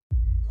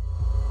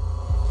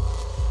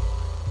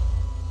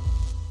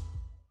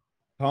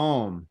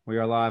Home. We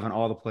are live on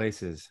all the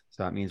places.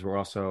 So that means we're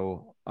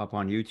also up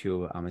on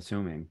YouTube, I'm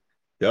assuming.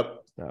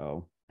 Yep.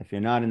 So if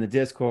you're not in the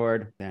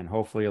Discord, then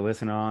hopefully you'll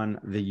listen on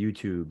the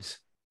YouTubes.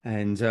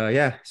 And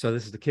yeah, so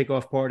this is the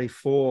kickoff party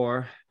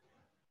for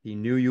the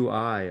new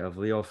UI of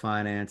Leo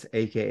Finance,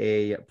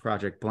 aka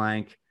Project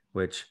Blank,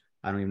 which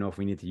I don't even know if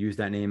we need to use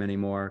that name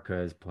anymore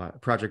because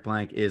Project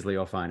Blank is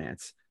Leo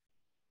Finance.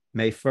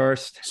 May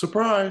 1st,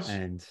 Surprise.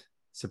 and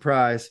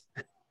surprise,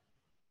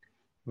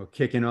 we're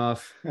kicking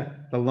off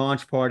the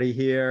launch party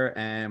here,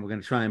 and we're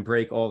going to try and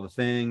break all the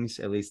things.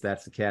 At least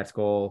that's the cat's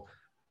goal.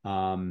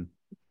 Um,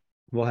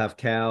 we'll have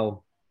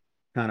Cal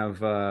kind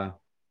of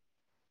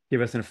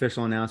give us an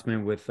official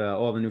announcement with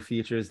all the new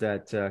features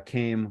that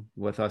came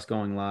with us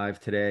going live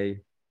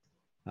today,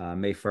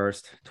 May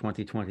 1st,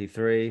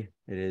 2023.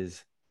 It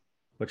is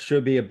what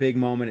should be a big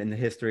moment in the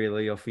history of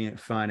Leo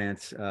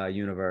Finance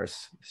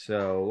universe.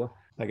 So,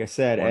 like I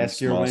said, One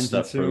ask your small wins and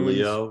step for soons.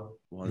 Leo,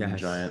 one Yes,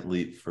 giant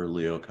leap for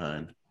Leo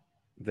kind.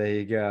 there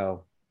you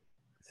go.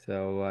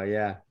 So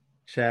yeah,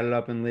 chat it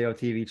up in Leo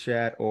TV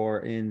chat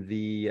or in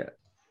the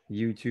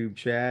YouTube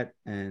chat.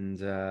 And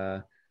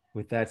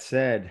with that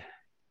said,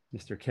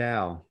 Mr.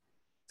 Cal,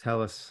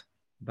 tell us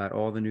about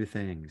all the new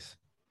things.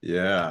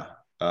 Yeah.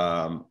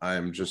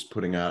 I'm just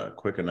putting out a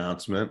quick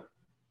announcement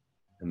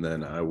and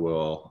then I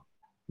will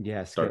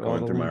Yes, get start all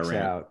going the through my links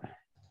rant. out.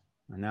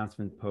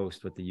 Announcement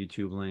post with the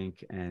YouTube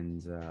link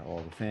and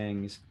all the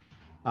things.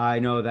 I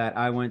know that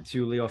I went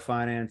to Leo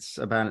Finance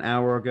about an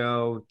hour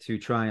ago to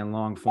try and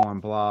long form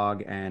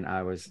blog, and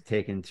I was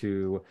taken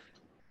to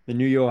the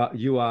new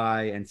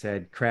UI and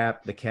said,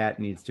 crap, the cat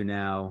needs to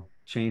now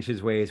change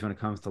his ways when it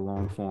comes to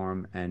long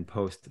form and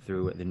post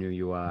through the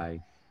new UI.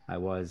 I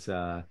was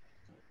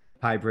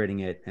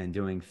hybriding it and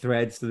doing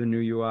threads to the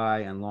new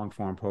UI and long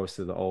form posts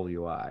to the old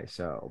UI.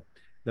 So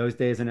those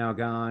days are now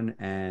gone,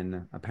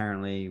 and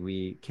apparently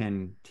we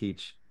can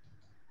teach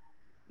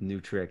new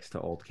tricks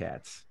to old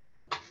cats.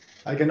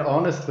 I can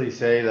honestly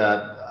say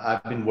that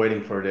I've been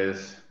waiting for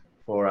this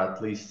for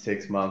at least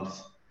 6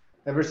 months.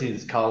 Ever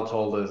since Carl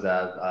told us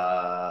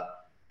that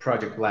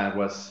Project Blank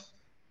was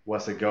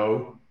a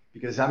go,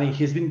 because I mean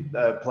he's been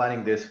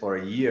planning this for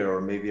a year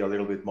or maybe a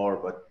little bit more,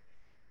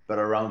 but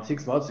around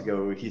 6 months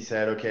ago he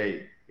said,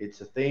 okay,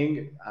 it's a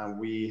thing and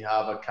we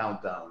have a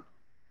countdown.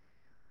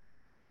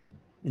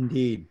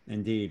 Indeed,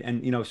 indeed.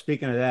 And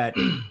speaking of that,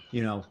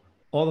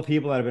 all the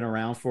people that have been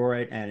around for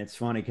it, and it's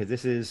funny because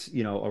this is,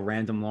 a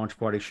random launch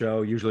party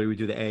show. Usually we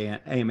do the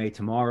AMA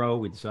tomorrow.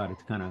 We decided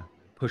to kind of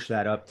push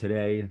that up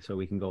today so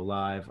we can go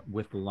live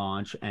with the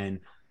launch. And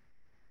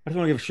I just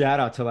want to give a shout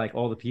out to like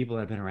all the people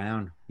that have been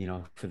around,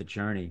 for the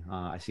journey.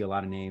 I see a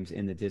lot of names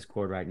in the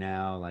Discord right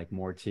now, like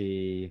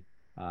Morty,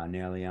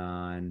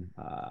 Nailion,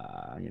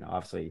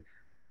 obviously,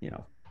 you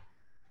know,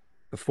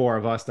 the four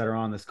of us that are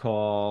on this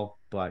call,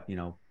 but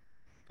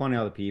plenty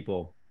of other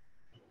people,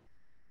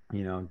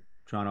 you know,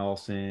 John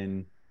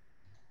Olson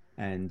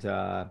and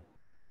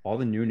all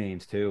the new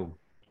names too.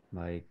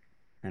 Like,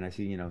 and I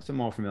see, some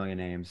more familiar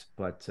names,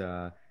 but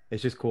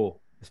it's just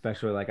cool.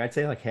 Especially like I'd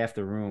say like half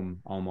the room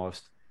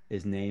almost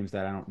is names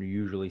that I don't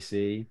usually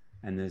see.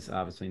 And there's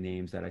obviously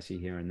names that I see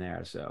here and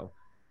there. So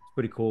it's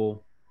pretty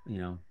cool. You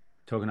know,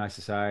 Tokenized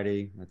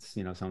Society, that's,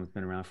 someone's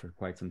been around for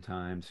quite some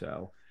time.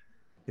 So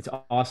it's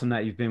awesome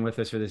that you've been with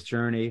us for this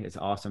journey. It's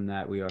awesome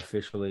that we are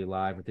officially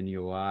live with the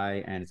new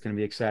UI, and it's going to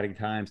be exciting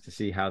times to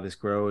see how this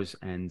grows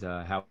and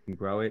how we can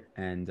grow it.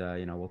 And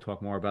we'll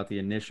talk more about the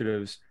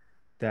initiatives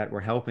that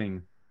we're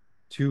helping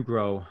to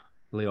grow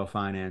Leo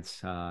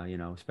Finance.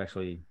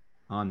 Especially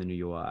on the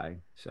new UI.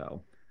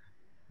 So,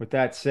 with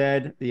that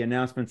said, the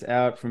announcement's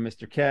out from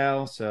Mr.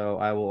 Cal, so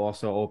I will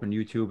also open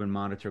YouTube and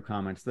monitor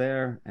comments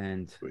there.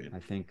 And Sweet. I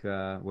think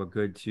we're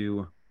good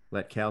to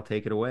let Cal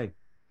take it away.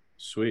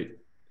 Sweet.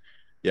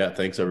 Yeah.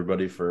 Thanks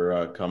everybody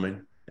for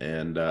coming.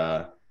 And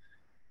I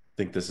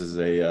think this is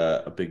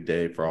a big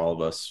day for all of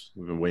us.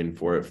 We've been waiting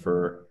for it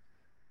for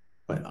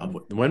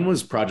when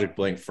was Project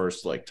Blank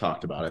first like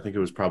talked about? I think it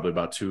was probably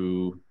about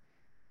two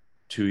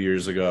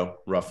years ago,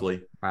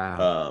 roughly.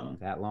 Wow, Um,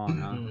 that long,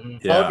 huh?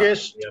 yeah.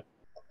 August,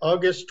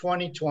 August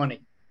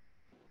 2020.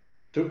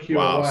 Took you a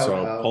Wow. while,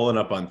 So Cal. pulling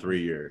up on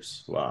 3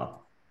 years.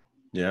 Wow.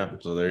 Yeah.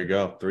 So there you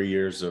go. 3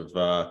 years of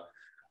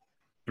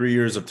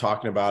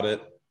talking about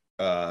it,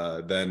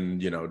 then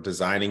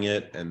designing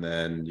it, and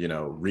then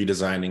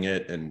redesigning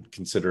it and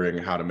considering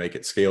how to make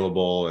it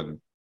scalable. And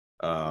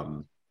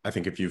I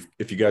think if you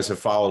guys have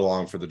followed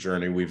along for the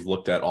journey, we've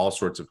looked at all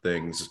sorts of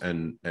things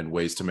and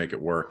ways to make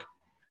it work.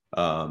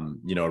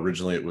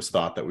 Originally it was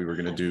thought that we were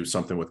going to do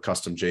something with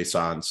custom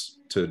JSONs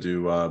to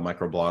do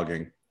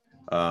microblogging.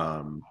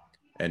 And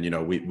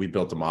we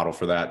built a model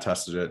for that,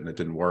 tested it, and it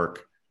didn't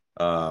work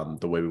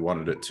the way we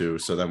wanted it to.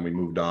 So then we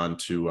moved on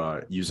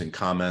to using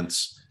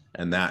comments,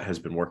 and that has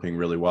been working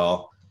really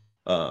well.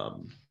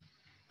 And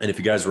if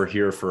you guys were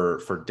here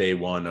for day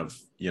one of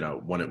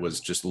when it was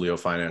just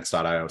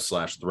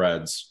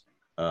leofinance.io/threads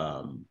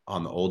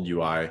on the old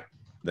UI,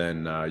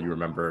 then you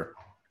remember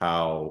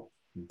how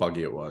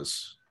buggy it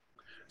was.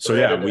 So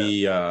yeah,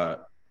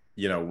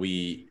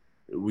 we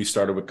we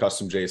started with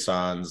custom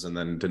JSONs and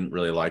then didn't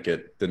really like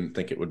it, didn't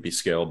think it would be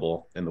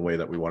scalable in the way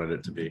that we wanted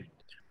it to be.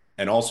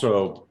 And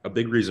also a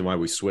big reason why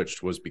we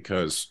switched was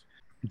because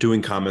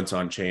doing comments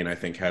on chain, I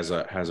think has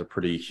a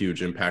pretty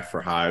huge impact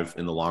for Hive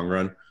in the long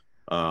run.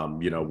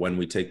 When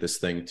we take this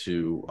thing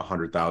to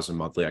 100,000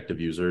 monthly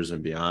active users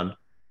and beyond,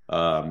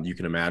 you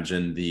can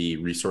imagine the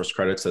resource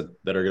credits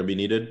that are going to be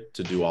needed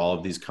to do all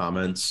of these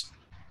comments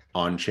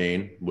on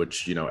chain,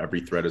 which,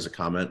 every thread is a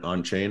comment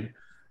on chain.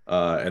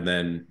 And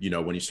then,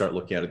 when you start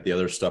looking at it, the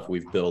other stuff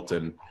we've built,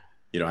 and,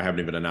 I haven't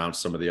even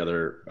announced some of the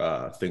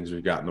other things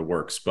we've got in the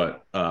works,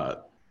 but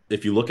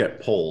if you look at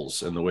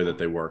polls and the way that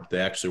they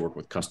actually work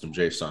with custom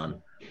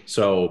JSON.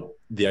 So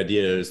the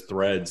idea is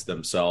threads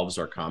themselves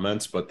are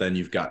comments, but then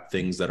you've got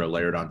things that are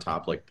layered on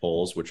top, like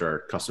polls, which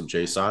are custom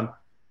JSON.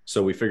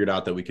 So we figured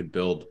out that we could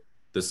build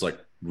this like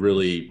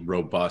really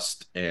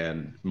robust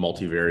and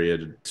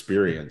multivariate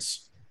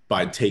experience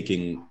by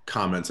taking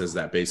comments as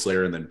that base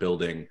layer and then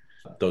building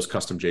those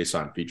custom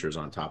JSON features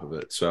on top of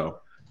it. So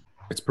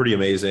it's pretty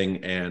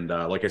amazing. And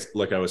like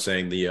I was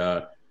saying,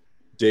 the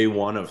day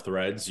one of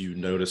threads, you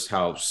noticed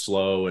how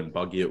slow and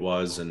buggy it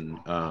was, and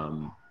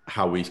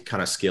how we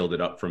kind of scaled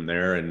it up from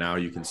there. And now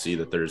you can see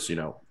that there's,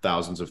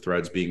 thousands of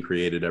threads being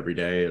created every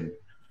day, and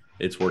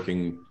it's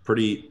working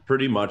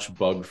pretty much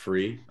bug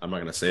free. I'm not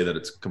going to say that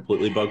it's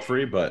completely bug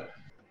free, but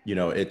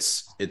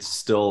it's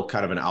still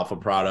kind of an alpha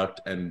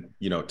product. And,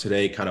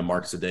 today kind of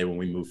marks the day when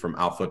we move from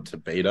alpha to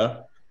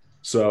beta.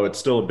 So it's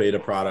still a beta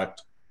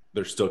product.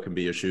 There still can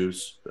be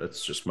issues.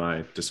 That's just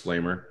my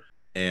disclaimer.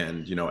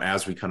 And,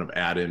 as we kind of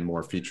add in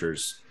more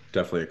features,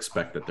 definitely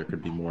expect that there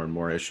could be more and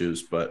more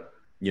issues, but,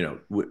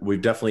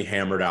 we've definitely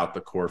hammered out the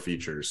core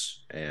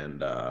features. And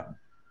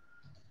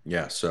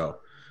so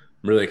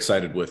I'm really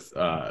excited with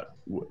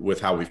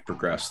how we've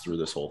progressed through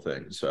this whole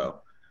thing.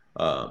 So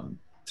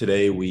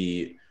today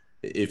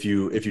if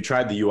you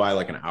tried the UI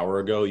like an hour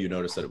ago, you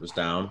noticed that it was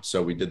down.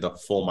 So we did the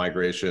full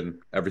migration.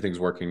 Everything's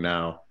working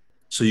now.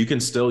 So you can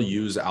still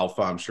use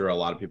alpha. I'm sure a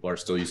lot of people are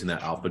still using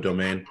that alpha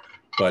domain,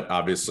 but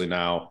obviously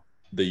now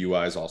the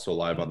UI is also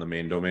live on the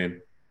main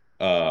domain.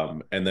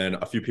 And then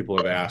a few people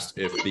have asked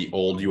if the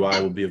old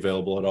UI will be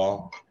available at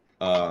all.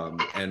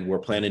 And we're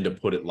planning to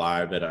put it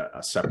live at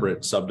a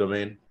separate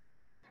subdomain.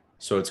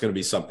 So it's going to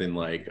be something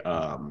like,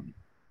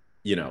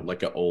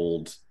 like an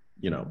old,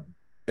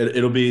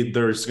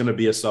 there's going to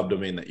be a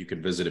subdomain that you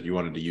could visit if you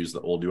wanted to use the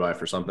old UI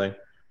for something.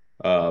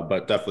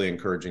 But definitely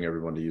encouraging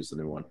everyone to use the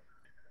new one.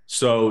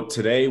 So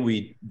today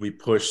we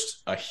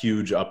pushed a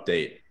huge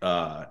update,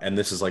 and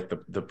this is like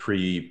the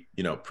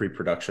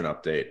pre-production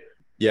update.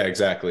 Yeah,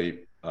 exactly.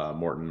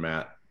 Morton,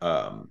 Matt.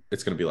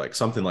 It's going to be like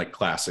something like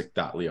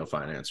classic.leo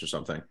finance or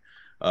something,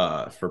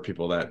 for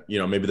people that,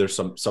 maybe there's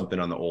something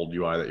on the old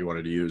UI that you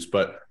wanted to use.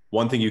 But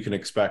one thing you can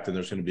expect, and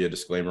there's going to be a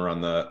disclaimer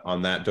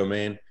on that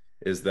domain,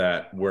 is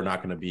that we're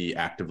not going to be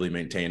actively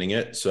maintaining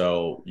it.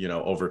 So,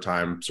 over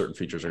time, certain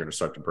features are going to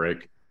start to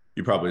break.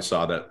 You probably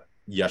saw that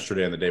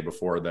yesterday and the day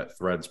before that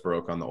threads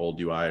broke on the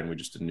old UI, and we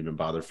just didn't even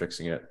bother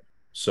fixing it.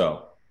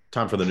 So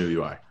time for the new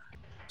UI.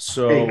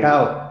 So hey,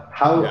 Cal,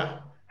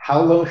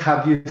 how long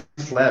have you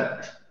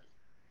slept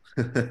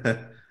not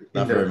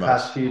in very the much.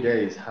 past few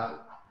days?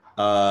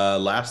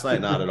 Last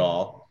night, not at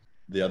all.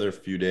 The other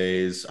few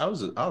days, I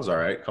was all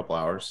right. A couple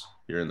hours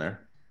here and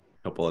there,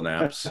 a couple of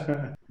naps.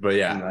 But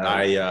yeah,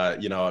 nice.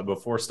 I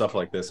before stuff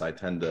like this, I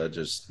tend to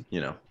just,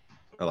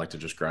 I like to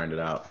just grind it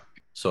out.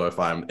 So if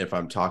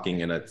I'm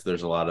talking and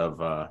there's a lot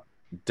of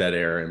dead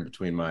air in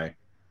between my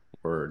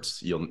words,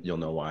 you'll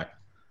know why.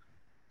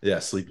 Yeah,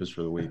 sleep is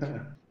for the weak.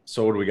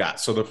 So what do we got?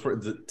 So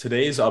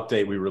today's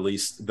update, we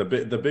released the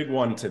big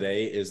one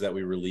today is that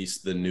we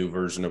released the new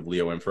version of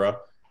Leo Infra,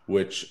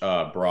 which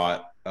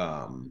brought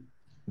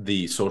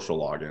the social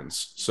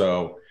logins.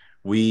 So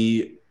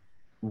we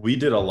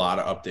did a lot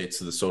of updates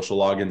to the social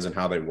logins and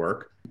how they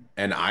work,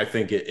 and I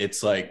think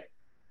it's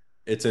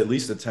at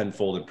least a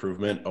 10-fold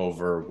improvement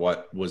over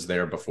what was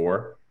there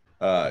before.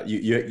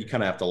 You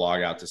kind of have to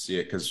log out to see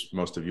it, because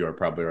most of you are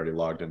probably already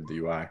logged into the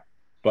UI.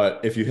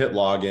 But if you hit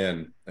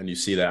login and you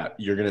see that,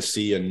 you're going to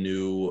see a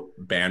new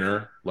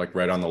banner like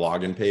right on the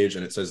login page,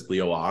 and it says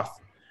Leo Auth.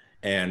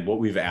 And what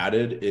we've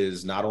added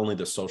is not only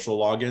the social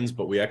logins,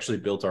 but we actually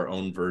built our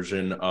own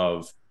version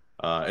of,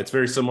 it's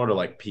very similar to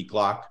like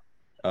Peaklock,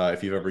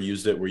 if you've ever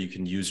used it, where you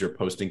can use your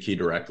posting key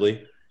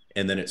directly,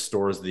 and then it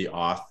stores the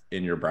auth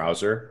in your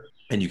browser,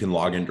 and you can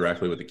log in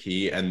directly with the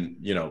key. And,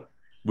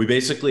 we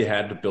basically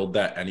had to build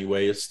that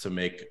anyways to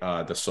make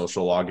the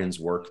social logins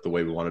work the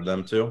way we wanted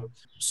them to.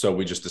 So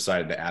we just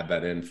decided to add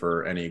that in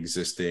for any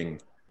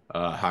existing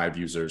Hive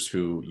users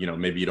who,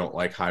 maybe you don't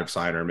like Hive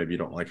Sign, or maybe you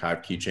don't like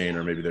Hive Keychain,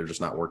 or maybe they're just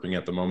not working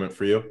at the moment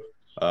for you.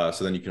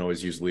 So then you can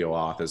always use Leo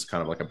Auth as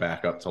kind of like a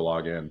backup to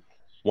log in.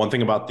 One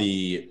thing about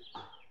the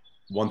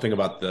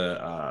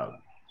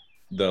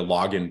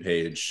login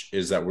page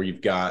is that where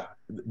you've got,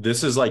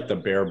 this is like the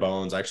bare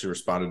bones. I actually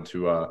responded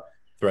to a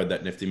thread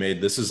that Nifty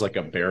made. This is like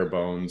a bare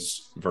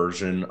bones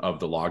version of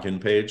the login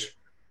page.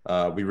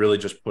 We really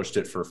just pushed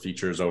it for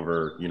features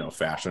over,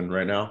 fashion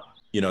right now.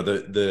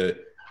 The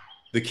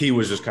the key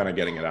was just kind of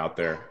getting it out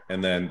there.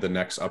 And then the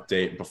next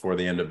update before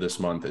the end of this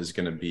month is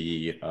going to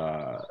be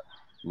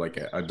like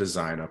a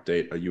design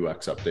update, a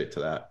UX update to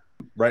that.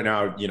 Right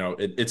now, you know,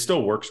 it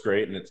still works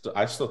great, and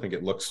I still think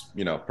it looks,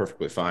 you know,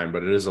 perfectly fine,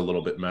 but it is a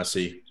little bit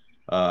messy.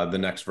 The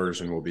next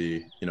version will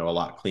be, you know, a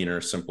lot cleaner,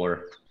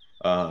 simpler.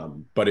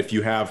 But if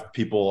you have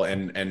people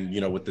and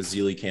you know, with the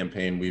Zeely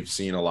campaign, we've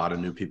seen a lot of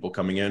new people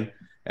coming in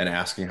and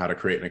asking how to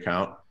create an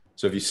account.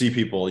 So if you see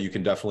people, you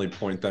can definitely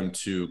point them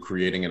to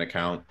creating an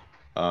account.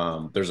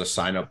 There's a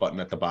sign up button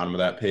at the bottom of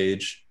that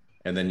page,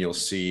 and then you'll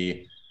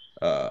see,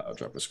 I'll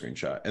drop a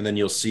screenshot, and then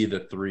you'll see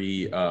the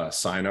 3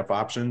 sign up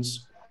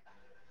options.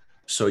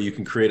 So you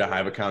can create a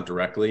Hive account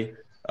directly.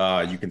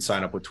 You can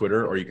sign up with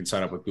Twitter, or you can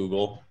sign up with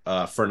Google.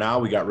 For now,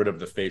 we got rid of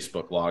the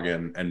Facebook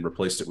login and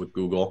replaced it with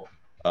Google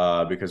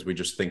because we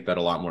just think that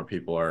a lot more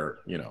people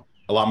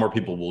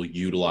will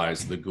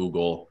utilize the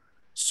Google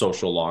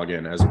social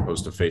login as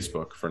opposed to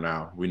Facebook for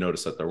now. We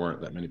noticed that there weren't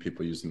that many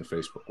people using the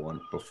Facebook one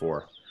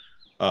before.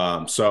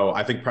 So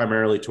I think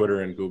primarily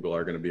Twitter and Google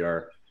are going to be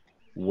our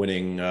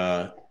winning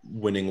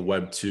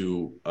Web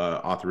 2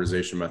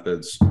 authorization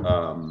methods.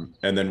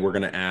 And then we're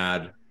going to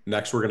add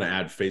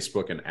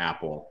Facebook and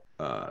Apple.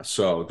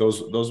 So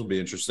those will be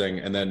interesting.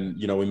 And then,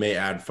 you know, we may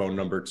add phone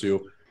number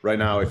too. Right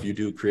now, if you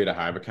do create a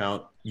Hive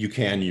account, you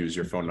can use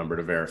your phone number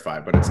to verify,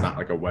 but it's not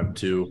like a Web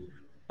 2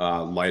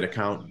 light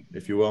account,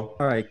 if you will.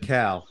 All right,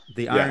 Cal,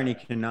 the irony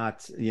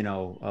cannot, you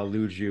know,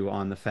 elude you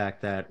on the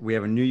fact that we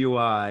have a new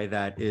UI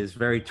that is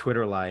very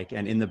Twitter-like,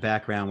 and in the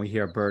background we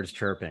hear birds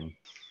chirping.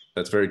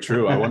 That's very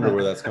true. I wonder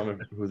who that's coming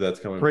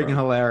Freaking from.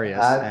 hilarious.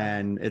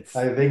 And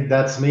I think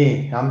that's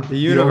me. I'm the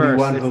universe.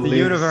 One it's who the lives.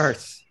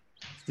 universe.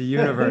 It's the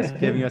universe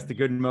giving us the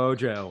good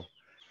mojo.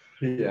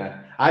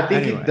 Yeah, I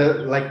think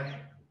Anyway.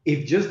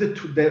 if just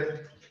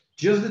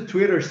the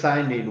Twitter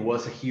sign in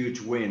was a huge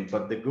win,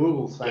 but the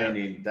Google sign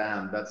in,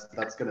 damn,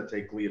 that's gonna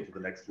take Leo to the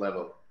next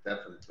level,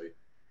 definitely.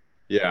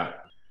 Yeah,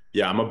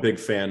 I'm a big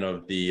fan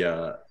of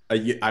the.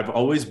 I've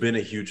always been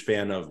a huge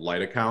fan of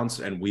light accounts,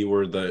 and we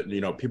were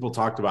people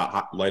talked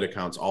about light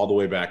accounts all the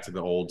way back to the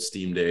old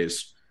Steam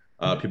days.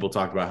 People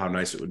talked about how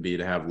nice it would be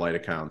to have light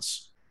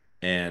accounts,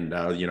 and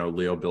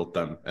Leo built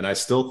them, and I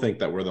still think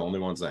that we're the only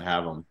ones that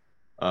have them.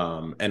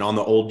 And on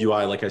the old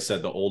UI, like I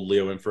said, the old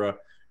Leo infra,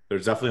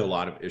 there's definitely a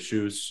lot of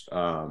issues.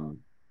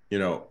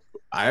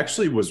 I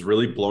actually was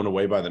really blown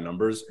away by the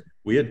numbers.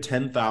 We had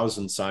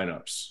 10,000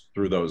 signups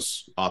through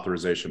those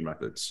authorization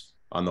methods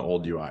on the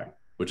old UI,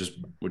 which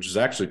is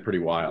actually pretty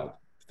wild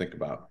to think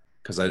about,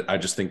 because I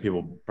just think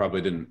people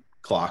probably didn't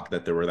clock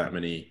that there were that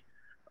many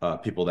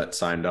people that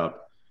signed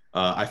up.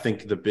 I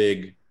think the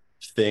big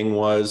thing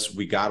was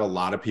we got a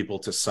lot of people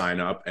to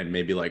sign up and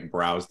maybe like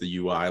browse the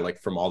UI,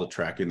 like from all the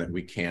tracking that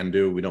we can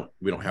do. We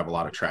don't have a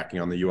lot of tracking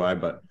on the UI,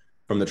 but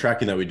from the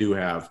tracking that we do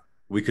have,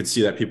 we could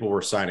see that people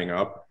were signing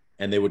up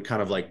and they would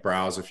kind of like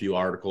browse a few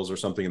articles or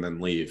something and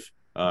then leave.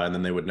 And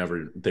then they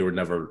would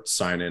never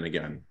sign in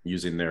again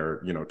using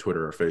their,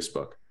 Twitter or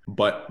Facebook.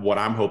 But what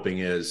I'm hoping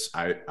is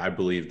I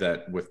believe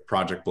that with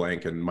Project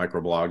Blank and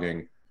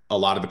microblogging, a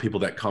lot of the people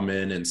that come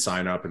in and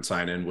sign up and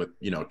sign in with,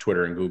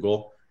 Twitter and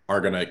Google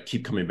are going to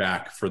keep coming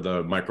back for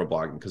the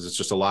microblogging, because it's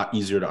just a lot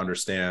easier to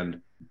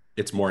understand.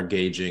 It's more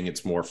engaging.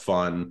 It's more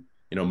fun.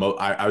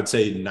 I would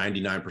say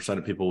 99%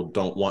 of people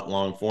don't want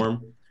long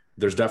form.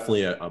 There's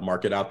definitely a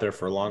market out there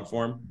for long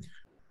form,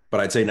 but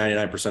I'd say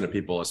 99% of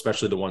people,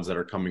 especially the ones that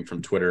are coming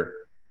from Twitter,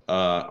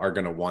 are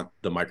going to want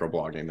the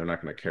microblogging. They're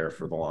not going to care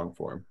for the long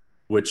form,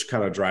 which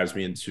kind of drives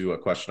me into a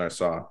question I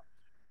saw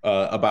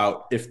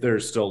about if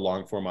there's still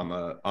long form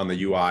on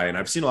the UI. And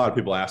I've seen a lot of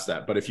people ask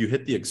that, but if you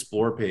hit the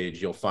explore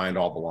page, you'll find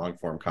all the long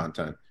form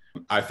content.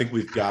 I think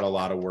we've got a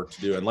lot of work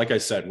to do. And like I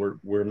said,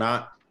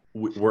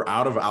 we're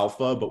out of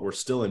alpha, but we're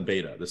still in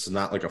beta. This is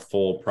not like a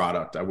full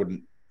product. I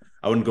wouldn't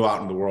go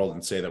out in the world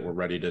and say that we're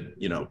ready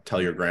to,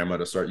 tell your grandma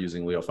to start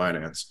using Leo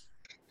Finance.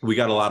 We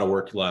got a lot of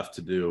work left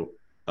to do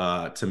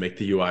to make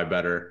the UI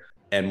better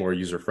and more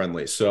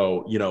user-friendly.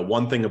 So,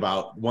 one thing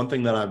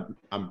that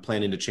I'm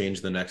planning to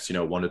change the next,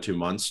 1 to 2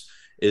 months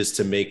is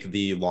to make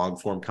the long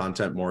form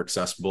content more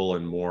accessible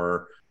and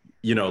more,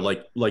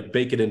 like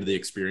bake it into the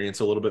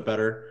experience a little bit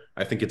better.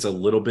 I think it's a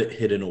little bit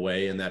hidden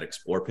away in that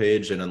explore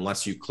page. And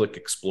unless you click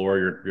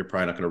explore, you're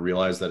probably not going to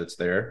realize that it's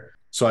there.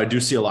 So I do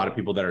see a lot of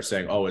people that are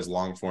saying, oh, is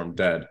long form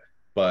dead?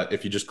 But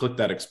if you just click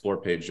that explore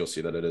page, you'll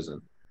see that it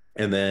isn't.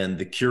 And then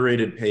the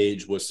curated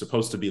page was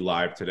supposed to be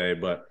live today,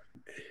 but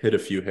hit a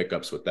few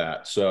hiccups with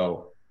that.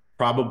 So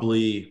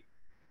probably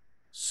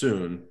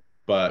soon,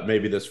 but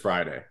maybe this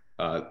Friday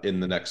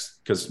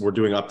because we're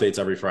doing updates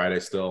every Friday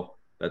still.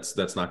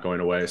 That's not going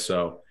away.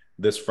 So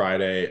this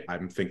Friday,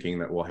 I'm thinking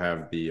that we'll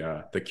have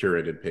the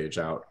curated page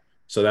out.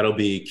 So that'll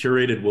be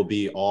curated, will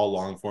be all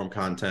long form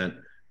content.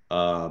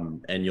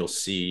 And you'll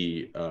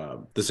see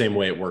the same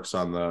way it works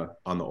on the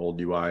old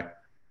UI.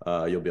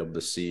 You'll be able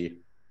to see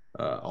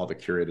all the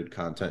curated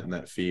content in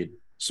that feed.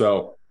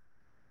 So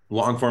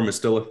long form is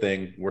still a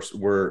thing.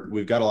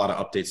 We've got a lot of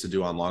updates to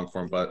do on long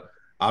form, but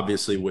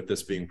obviously with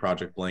this being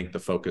Project Blank, the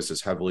focus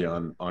is heavily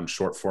on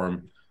short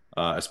form,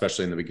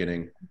 especially in the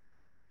beginning.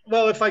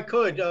 Well, if I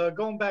could,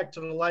 going back to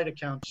the light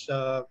accounts,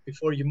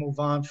 before you move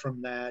on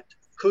from that,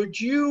 could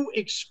you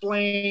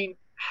explain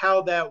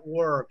how that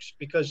works?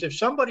 Because if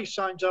somebody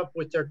signs up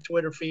with their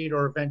Twitter feed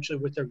or eventually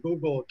with their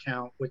Google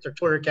account, with their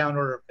Twitter account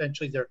or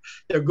eventually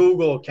their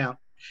Google account,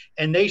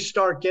 and they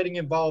start getting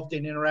involved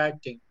in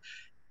interacting,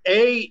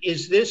 A,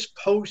 is this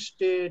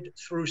posted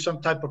through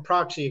some type of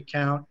proxy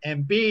account?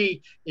 And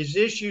B, is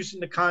this using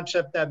the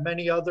concept that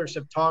many others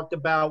have talked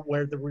about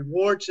where the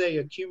rewards they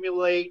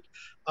accumulate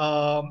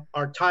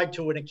are tied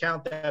to an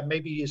account that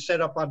maybe is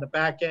set up on the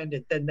back end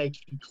and then they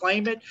can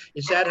claim it?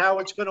 Is that how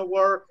it's going to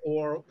work?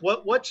 Or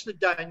what's the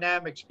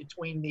dynamics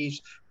between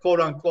these quote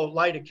unquote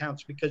light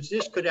accounts? Because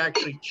this could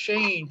actually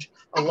change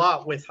a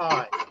lot with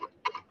Hive.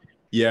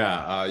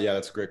 Yeah,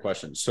 that's a great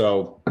question.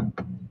 So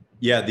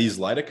yeah, these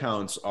light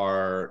accounts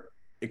are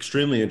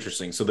extremely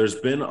interesting. So there's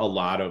been a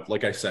lot of,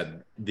 like I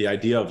said, the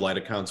idea of light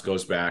accounts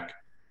goes back,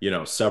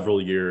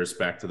 several years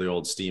back to the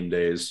old Steam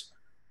days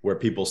where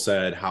people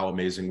said, how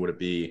amazing would it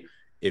be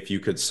if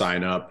you could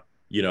sign up,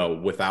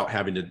 without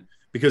having to,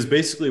 because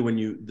basically when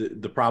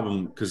the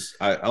problem, because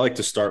I like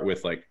to start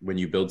with like, when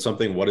you build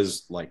something, what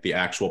is like the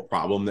actual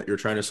problem that you're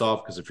trying to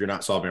solve? Because if you're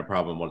not solving a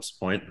problem, what's the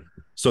point?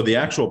 So the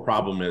actual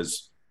problem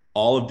is,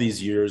 all of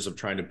these years of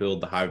trying to build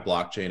the Hive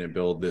blockchain and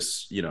build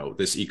this,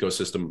 this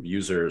ecosystem of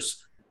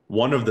users,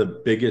 one of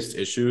the biggest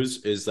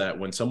issues is that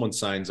when someone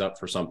signs up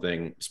for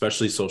something,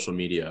 especially social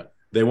media,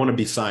 they want to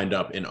be signed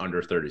up in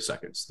under 30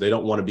 seconds. They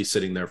don't want to be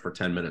sitting there for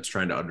 10 minutes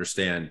trying to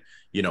understand,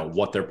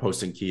 what their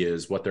posting key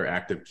is, what their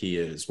active key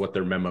is, what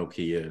their memo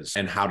key is,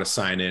 and how to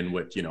sign in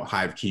with,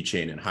 Hive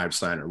keychain and Hive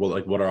signer. Well,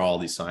 like, what are all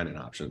these sign-in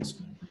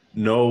options?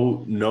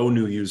 No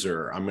new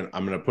user. I'm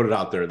gonna put it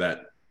out there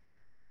that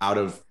out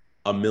of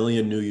a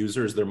million new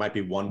users, there might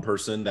be one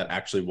person that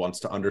actually wants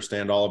to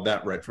understand all of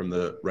that right from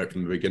the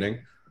beginning.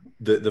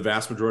 The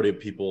vast majority of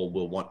people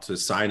will want to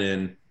sign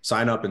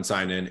up and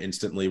sign in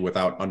instantly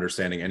without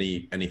understanding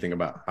anything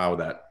about how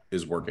that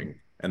is working.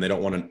 And they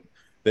don't want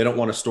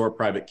to store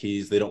private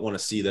keys. They don't want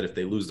to see that if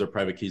they lose their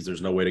private keys,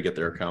 there's no way to get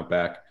their account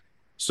back.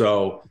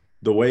 So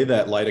the way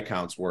that light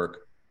accounts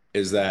work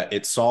is that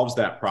it solves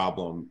that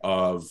problem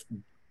of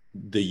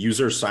the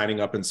user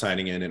signing up and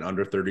signing in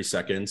under 30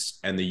 seconds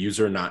and the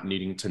user not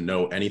needing to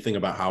know anything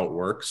about how it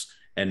works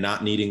and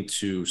not needing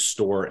to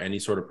store any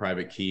sort of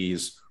private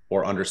keys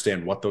or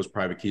understand what those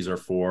private keys are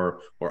for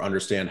or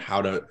understand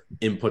how to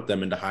input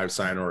them into Hive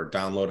Signer or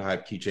download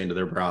Hive Keychain to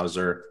their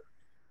browser.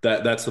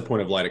 That's the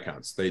point of light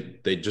accounts.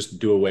 They just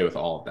do away with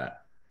all of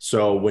that.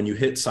 So when you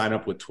hit sign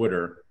up with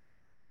Twitter,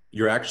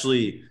 you're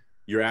actually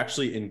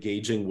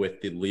engaging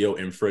with the Leo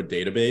Infra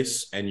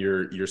database and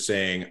you're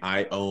saying,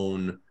 I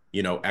own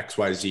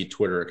XYZ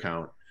Twitter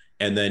account.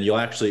 And then you'll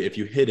actually, if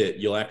you hit it,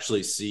 you'll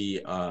actually see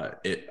a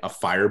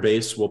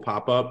Firebase will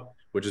pop up,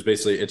 which is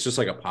basically, it's just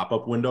like a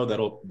pop-up window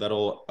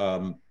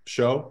that'll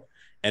show,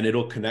 and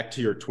it'll connect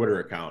to your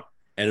Twitter account.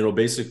 And it'll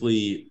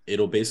basically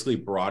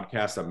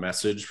broadcast a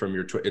message from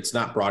your Twitter. It's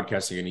not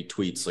broadcasting any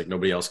tweets, like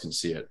nobody else can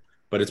see it,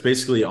 but it's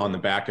basically on the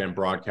back end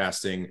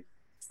broadcasting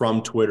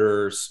from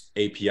Twitter's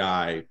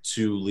API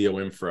to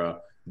Leo Infra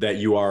that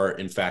you are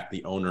in fact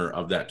the owner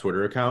of that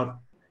Twitter account.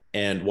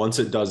 And once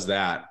it does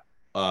that,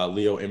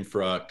 Leo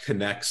Infra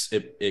connects,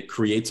 it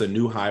creates a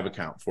new Hive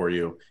account for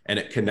you, and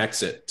it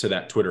connects it to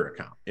that Twitter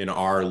account in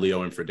our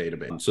Leo Infra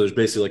database. So there's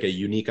basically like a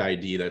unique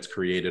ID that's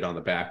created on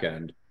the back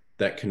end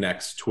that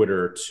connects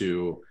Twitter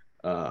to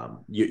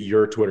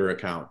your Twitter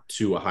account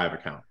to a Hive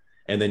account.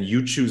 And then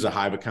you choose a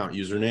Hive account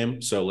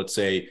username. So let's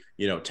say,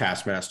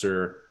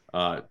 Taskmaster,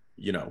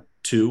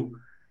 2,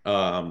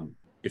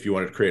 if you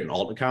wanted to create an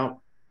alt account.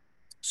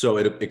 So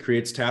it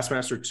creates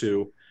Taskmaster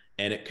 2,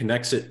 and it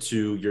connects it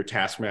to your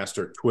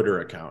Taskmaster Twitter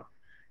account.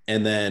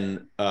 And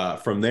then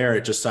from there,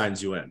 it just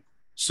signs you in.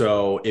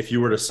 So if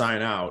you were to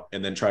sign out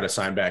and then try to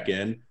sign back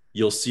in,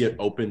 you'll see it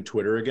open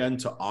Twitter again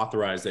to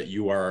authorize that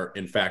you are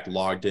in fact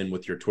logged in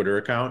with your Twitter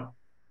account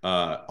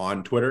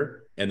on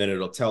Twitter. And then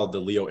it'll tell the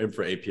Leo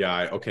Infra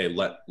API, okay,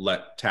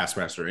 let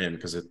Taskmaster in,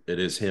 because it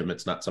is him,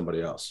 it's not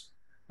somebody else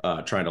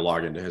trying to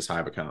log into his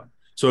Hive account.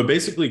 So it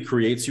basically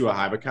creates you a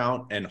Hive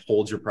account and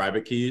holds your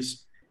private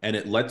keys. And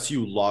it lets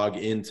you log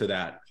into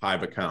that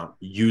Hive account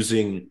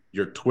using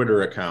your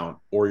Twitter account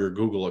or your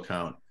Google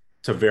account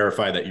to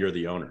verify that you're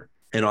the owner.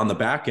 And on the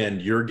back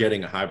end, you're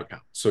getting a Hive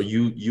account. So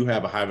you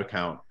have a Hive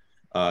account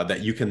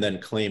that you can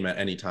then claim at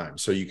any time.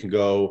 So you can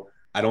go,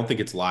 I don't think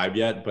it's live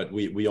yet, but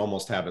we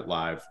almost have it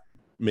live.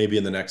 Maybe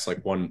in the next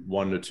like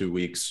one to 2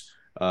 weeks,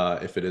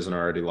 if it isn't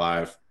already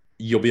live.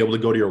 You'll be able to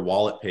go to your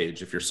wallet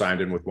page if you're signed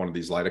in with one of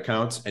these light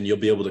accounts, and you'll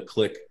be able to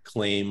click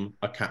claim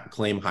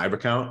Hive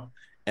account.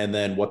 And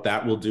then what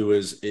that will do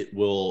is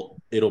it'll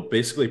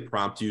basically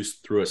prompt you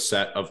through a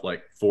set of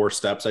like 4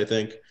 steps, I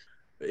think.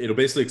 It'll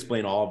basically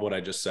explain all of what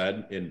I just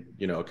said in,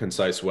 a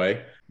concise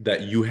way,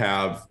 that you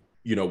have,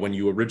 when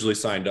you originally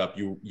signed up,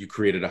 you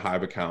created a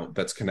Hive account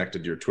that's connected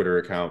to your Twitter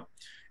account.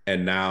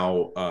 And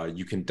now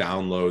you can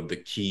download the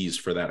keys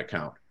for that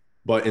account.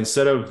 But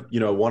instead of,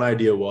 one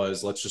idea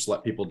was, let's just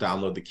let people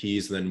download the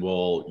keys, then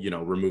we'll,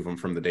 remove them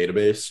from the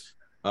database.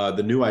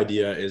 The new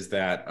idea is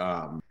that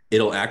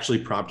it'll actually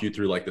prompt you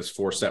through like this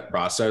 4-step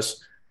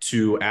process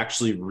to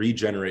actually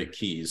regenerate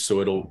keys.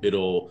 So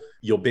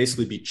you'll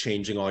basically be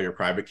changing all your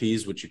private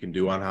keys, which you can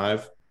do on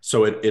Hive.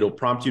 So it'll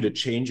prompt you to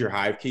change your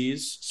Hive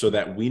keys so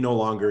that we no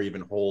longer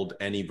even hold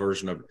any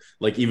version of,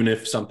 like, even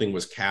if something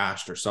was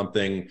cached or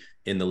something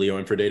in the Leo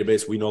Infra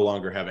database, we no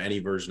longer have any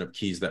version of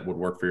keys that would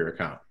work for your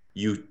account.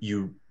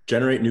 You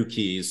generate new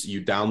keys,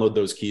 you download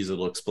those keys,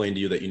 it'll explain to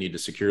you that you need to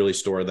securely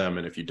store them.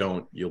 And if you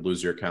don't, you'll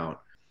lose your account.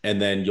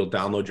 And then you'll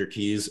download your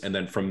keys. And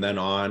then from then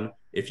on,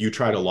 if you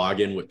try to log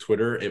in with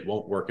Twitter, it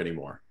won't work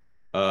anymore.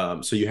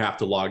 So you have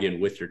to log in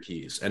with your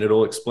keys, and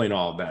it'll explain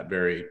all of that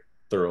very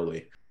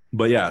thoroughly.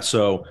 But yeah,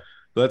 so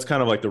that's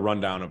kind of like the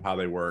rundown of how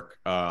they work.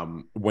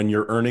 When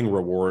you're earning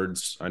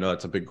rewards, I know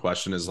that's a big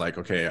question, is like,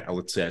 okay,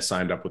 let's say I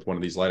signed up with one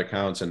of these light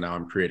accounts and now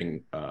I'm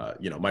creating,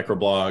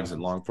 microblogs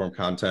and long form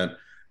content.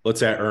 Let's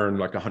say I earn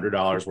like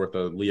 $100 worth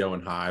of Leo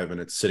and Hive, and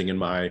it's sitting in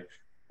my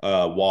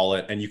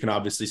wallet, and you can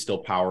obviously still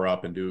power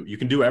up and you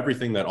can do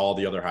everything that all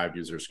the other Hive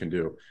users can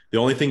do. The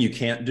only thing you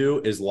can't do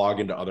is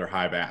log into other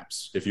Hive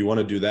apps. If you want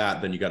to do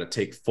that, then you got to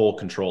take full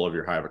control of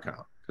your Hive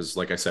account, because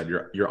like I said,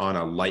 you're on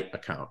a light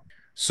account.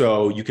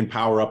 So you can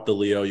power up the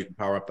Leo, you can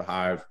power up the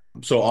Hive.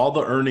 So all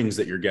the earnings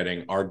that you're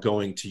getting are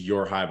going to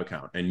your Hive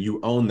account, and you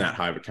own that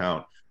Hive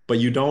account, but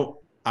you don't,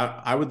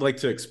 I would like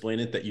to explain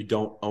it that you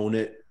don't own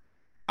it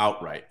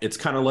outright. It's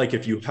kind of like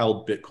if you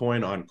held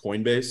Bitcoin on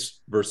Coinbase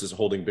versus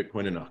holding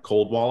Bitcoin in a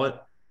cold wallet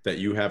that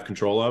you have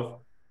control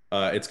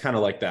of. It's kind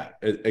of like that.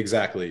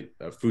 Exactly.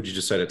 Fuji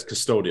just said it's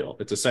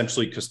custodial. It's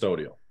essentially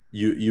custodial.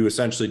 You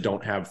essentially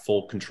don't have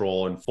full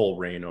control and full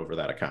reign over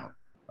that account.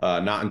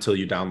 Not until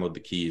you download the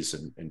keys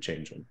and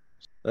change them.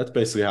 That's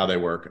basically how they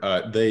work.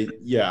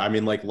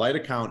 Like Light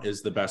account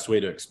is the best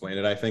way to explain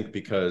it, I think,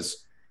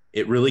 because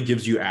it really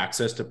gives you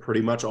access to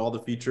pretty much all the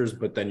features,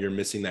 but then you're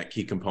missing that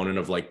key component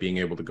of like being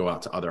able to go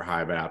out to other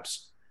Hive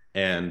apps.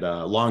 And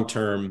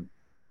long-term,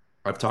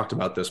 I've talked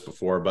about this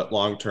before, but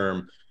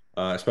long-term,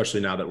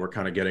 especially now that we're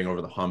kind of getting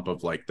over the hump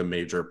of like the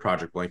major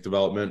Project Blank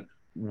development,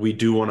 we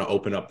do want to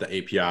open up the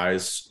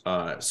APIs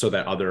so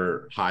that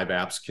other Hive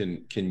apps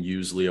can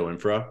use Leo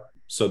Infra.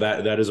 So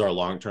that is our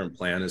long-term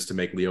plan, is to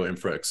make Leo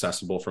Infra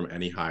accessible from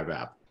any Hive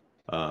app.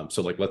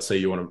 So like, let's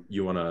say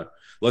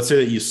let's say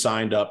that you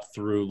signed up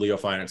through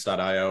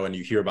leofinance.io and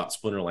you hear about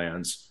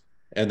Splinterlands,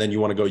 and then you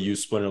want to go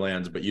use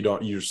Splinterlands, but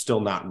you're still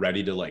not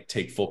ready to like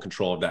take full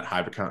control of that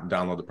Hive account and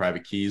download the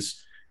private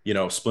keys.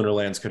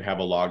 Splinterlands could have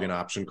a login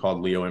option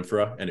called Leo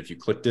Infra. And if you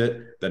clicked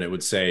it, then it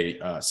would say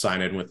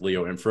sign in with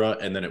Leo Infra,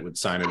 and then it would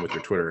sign in with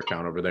your Twitter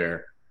account over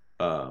there.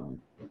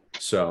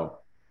 So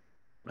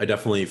I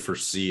definitely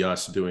foresee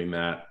us doing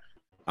that.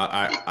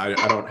 I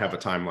don't have a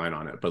timeline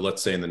on it, but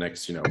let's say in the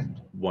next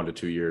 1 to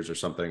 2 years or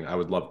something, I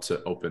would love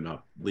to open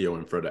up Leo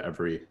Infra to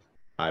every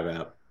Hive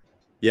app.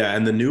 Yeah,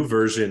 and the new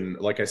version,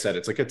 like I said,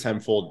 it's like a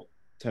tenfold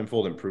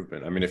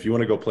improvement. I mean, if you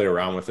want to go play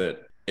around with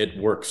it, it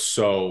works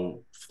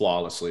so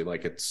flawlessly.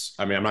 Like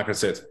I'm not going to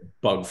say it's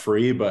bug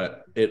free,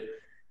 but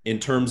in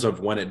terms of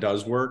when it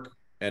does work,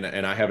 and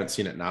I haven't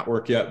seen it not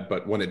work yet,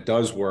 but when it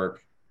does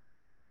work,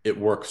 it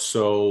works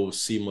so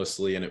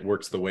seamlessly, and it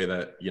works the way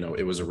that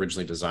it was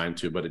originally designed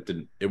to, but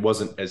it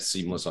wasn't as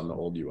seamless on the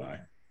old UI.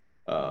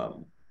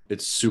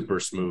 It's super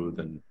smooth,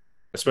 and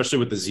especially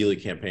with the Zeely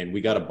campaign,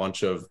 we got a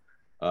bunch of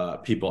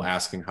people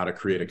asking how to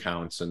create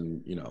accounts,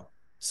 and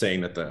saying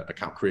that the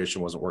account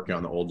creation wasn't working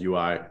on the old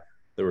UI.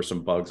 There were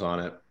some bugs on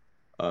it,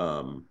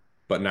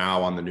 but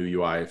now on the new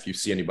UI, if you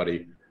see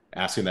anybody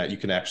asking that, you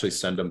can actually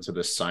send them to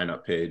this sign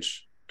up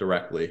page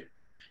directly.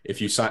 If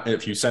you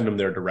send them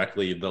there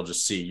directly, they'll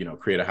just see,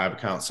 create a Hive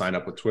account, sign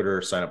up with Twitter,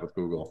 sign up with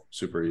Google.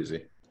 Super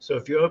easy. So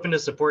if you open a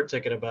support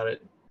ticket about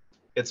it,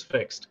 it's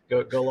fixed.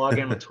 Go log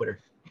in with Twitter.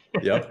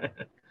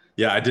 Yep.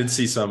 Yeah, I did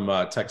see some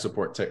tech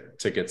support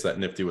tickets that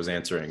Nifty was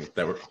answering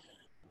that were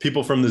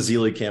people from the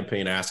Zeely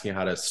campaign asking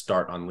how to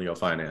start on Leo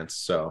Finance.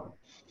 So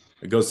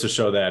it goes to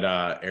show that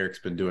Eric's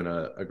been doing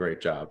a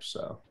great job.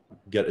 So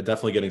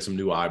definitely getting some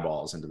new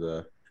eyeballs into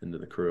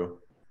the crew.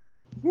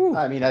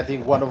 I mean, I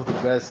think one of the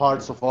best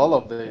parts of all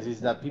of this is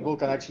that people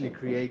can actually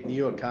create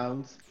new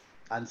accounts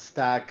and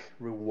stack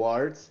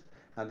rewards.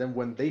 And then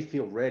when they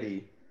feel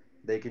ready,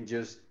 they can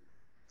just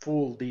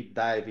full deep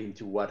dive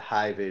into what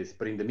Hive is.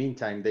 But in the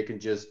meantime, they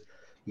can just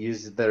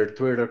use their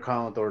Twitter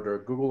account or their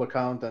Google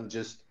account and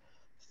just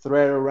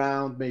thread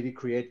around, maybe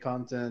create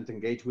content,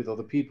 engage with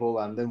other people.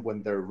 And then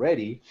when they're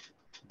ready,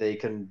 they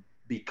can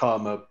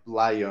become a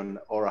Lion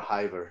or a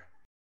Hiver.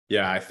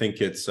 Yeah, I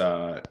think it's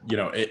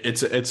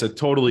it's a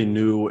totally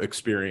new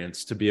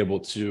experience to be able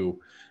to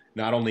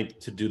not only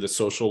to do the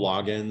social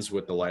logins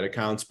with the light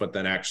accounts, but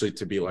then actually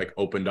to be like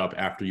opened up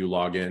after you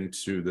log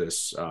into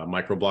this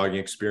microblogging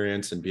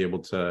experience and be able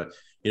to,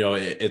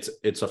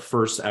 it's a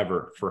first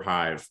ever for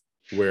Hive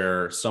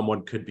where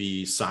someone could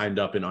be signed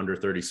up in under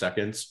 30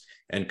 seconds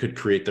and could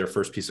create their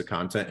first piece of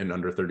content in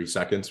under 30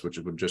 seconds, which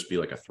would just be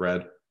like a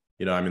thread.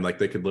 Like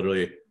they could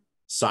literally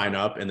sign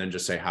up and then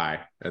just say hi,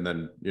 and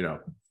then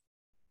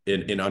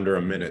in under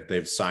a minute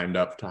they've signed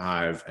up to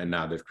Hive, and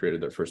now they've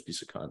created their first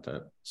piece of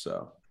content.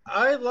 So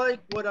I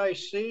like what I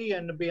see,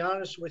 and to be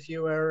honest with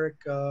you,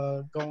 Eric,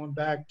 going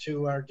back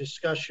to our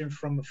discussion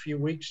from a few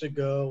weeks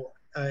ago,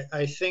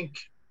 I think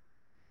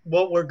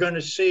what we're going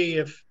to see,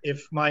 if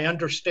my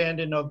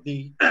understanding of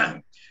the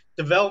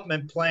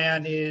development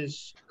plan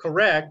is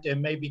correct,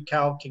 and maybe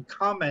Cal can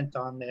comment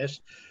on this,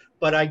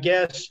 but I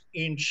guess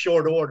in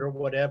short order,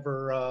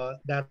 whatever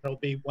that'll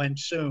be when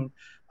soon,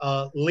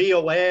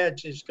 Leo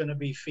Ads is going to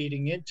be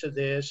feeding into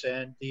this,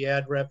 and the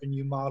ad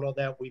revenue model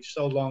that we've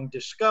so long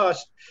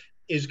discussed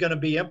is going to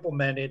be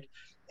implemented.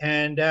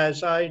 And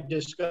as I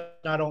discussed,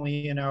 not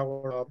only in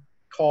our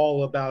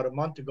call about a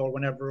month ago,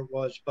 whenever it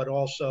was, but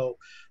also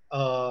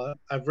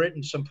I've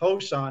written some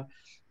posts on,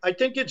 I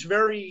think it's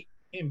very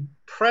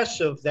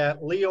impressive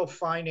that Leo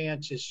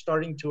Finance is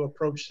starting to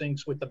approach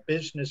things with a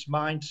business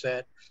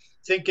mindset,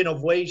 thinking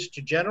of ways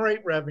to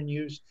generate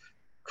revenues,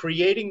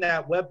 creating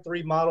that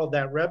Web3 model.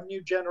 That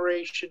revenue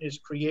generation is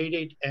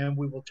created, and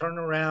we will turn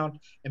around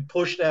and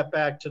push that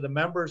back to the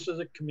members of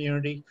the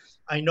community.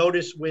 I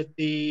noticed with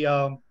the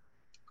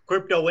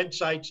Crypto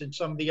Insights and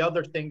some of the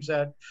other things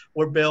that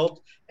were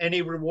built,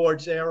 any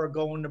rewards there are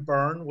going to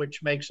burn,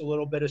 which makes a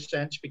little bit of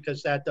sense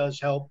because that does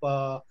help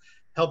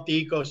help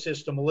the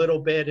ecosystem a little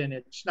bit, and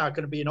it's not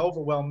going to be an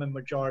overwhelming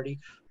majority.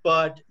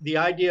 But the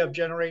idea of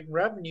generating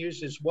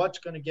revenues is what's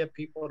going to get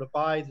people to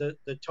buy the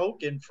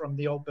token from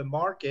the open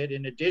market,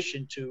 in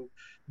addition to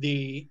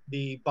the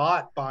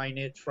bot buying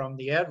it from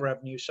the ad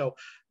revenue. So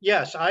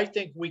yes, I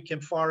think we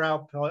can far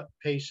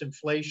outpace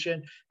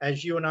inflation.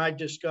 As you and I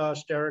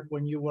discussed, Eric,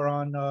 when you were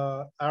on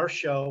our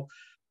show,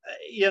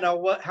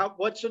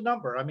 what's the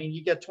number? I mean,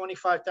 you get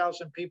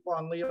 25,000 people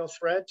on Leo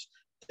Threads.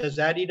 Does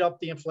that eat up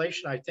the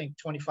inflation? I think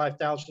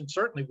 25,000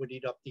 certainly would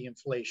eat up the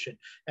inflation.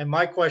 And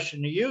my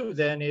question to you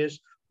then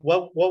is,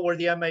 what were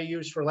the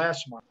MAUs for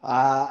last month?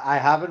 I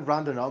haven't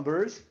run the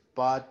numbers,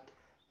 but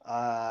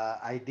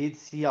I did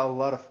see a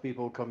lot of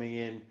people coming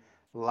in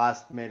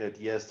last minute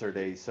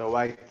yesterday. So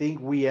I think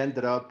we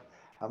ended up,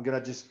 I'm going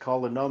to just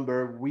call a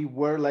number, we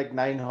were like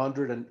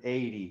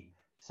 980.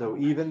 So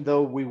even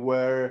though we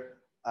were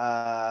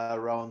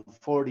around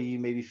 40,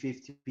 maybe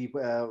 50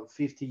 people,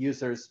 50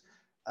 users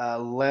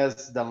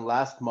less than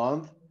last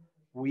month,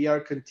 we are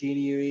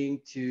continuing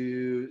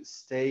to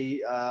stay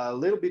a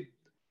little bit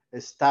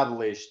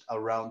established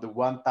around the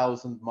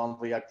 1,000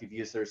 monthly active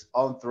users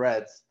on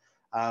Threads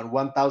and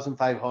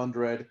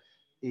 1,500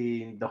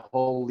 in the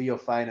whole Leo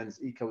Finance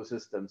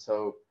ecosystem.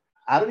 So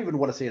I don't even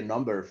want to say a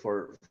number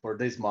for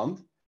this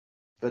month,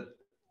 but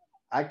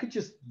I could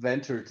just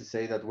venture to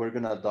say that we're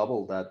going to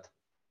double that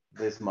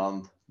this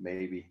month,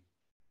 maybe.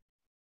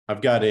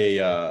 I've got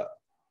a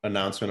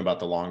announcement about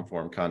the long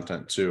form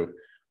content too.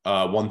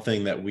 One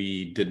thing that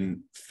we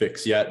didn't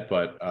fix yet,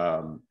 but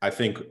I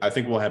think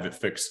we'll have it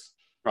fixed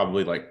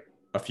probably like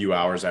a few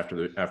hours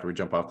after we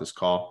jump off this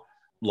call.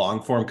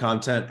 Long form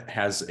content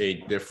has a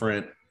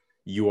different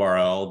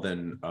URL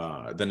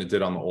than it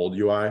did on the old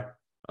UI.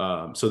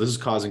 So this is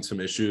causing some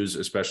issues,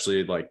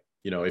 especially like,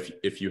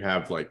 if you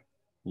have like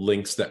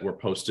links that were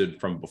posted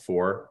from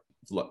before,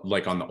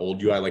 like on the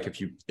old UI, like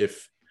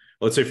if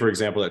let's say, for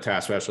example, that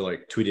Taskmaster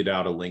like tweeted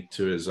out a link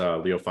to his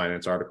Leo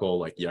Finance article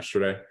like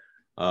yesterday,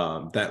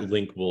 that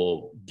link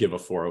will give a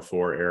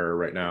 404 error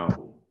right now.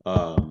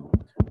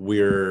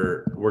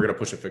 We're going to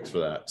push a fix for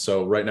that.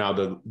 So right now,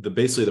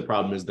 basically the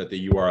problem is that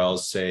the URLs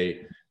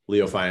say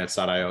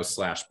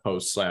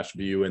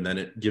leofinance.io/post/view, and then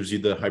it gives you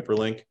the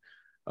hyperlink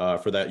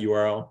for that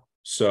URL.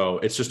 So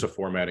it's just a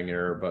formatting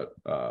error, but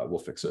we'll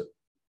fix it.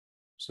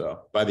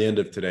 So by the end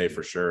of today,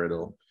 for sure,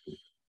 it'll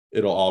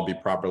all be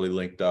properly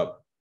linked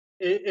up.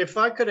 If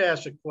I could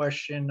ask a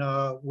question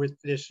with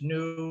this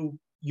new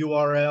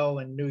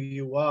URL and new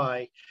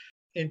UI,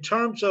 in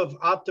terms of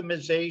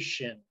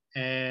optimization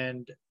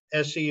and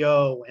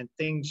SEO and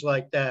things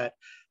like that,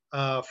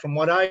 from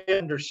what I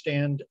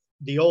understand,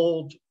 the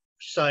old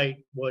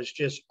site was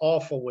just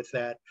awful with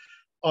that.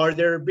 Are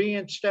there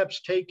being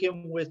steps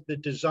taken with the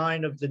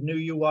design of the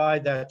new UI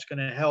that's going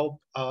to help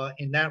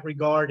in that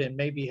regard, and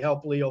maybe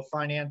help Leo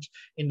Finance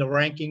in the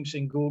rankings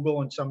in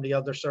Google and some of the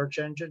other search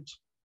engines?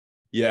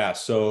 Yeah.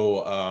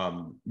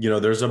 So,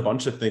 there's a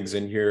bunch of things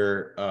in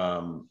here.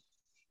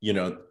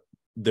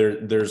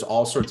 There's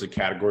all sorts of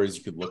categories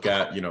you could look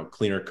at,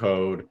 cleaner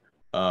code,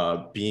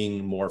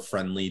 being more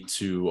friendly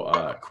to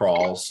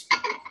crawls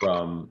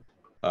from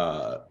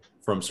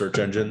search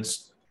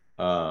engines.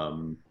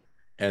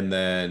 And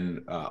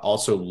then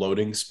also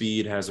loading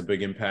speed has a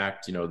big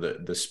impact.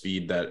 The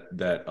speed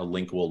that a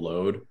link will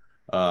load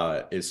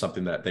is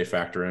something that they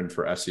factor in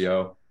for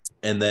SEO.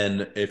 And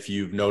then if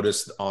you've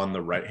noticed on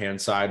the right-hand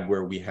side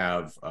where we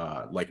have,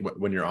 like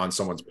when you're on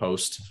someone's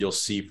post, you'll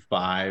see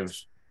 5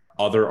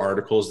 other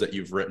articles that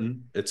you've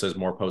written. It says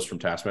more posts from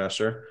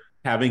Taskmaster.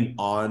 Having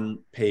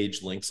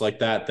on-page links like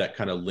that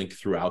kind of link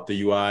throughout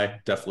the UI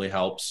definitely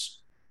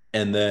helps.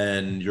 And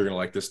then you're going to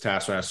like this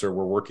Taskmaster.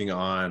 We're working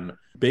on,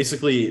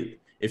 basically,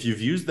 if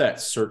you've used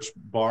that search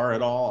bar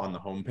at all on the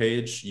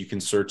homepage, you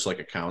can search like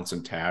accounts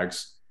and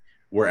tags.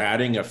 We're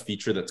adding a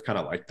feature that's kind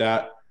of like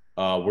that.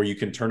 where you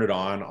can turn it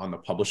on the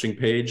publishing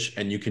page,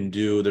 and you can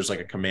do, there's like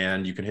a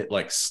command, you can hit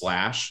like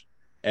slash,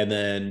 and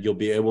then you'll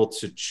be able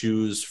to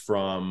choose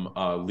from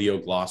Leo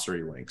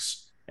Glossary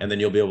links. And then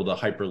you'll be able to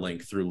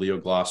hyperlink through Leo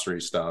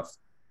Glossary stuff.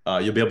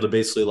 You'll be able to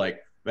basically like,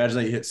 imagine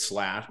that you hit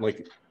slash,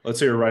 like, let's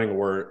say you're writing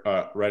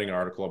writing an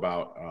article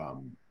about,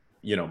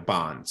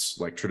 bonds,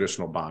 like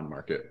traditional bond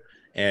market.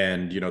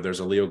 And, there's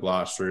a Leo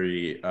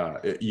Glossary,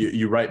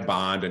 you write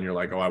bond and you're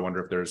like, oh, I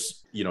wonder if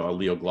there's, a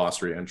Leo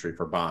Glossary entry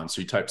for bond.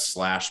 So you type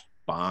slash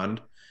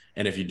bond.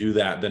 And if you do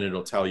that, then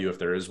it'll tell you if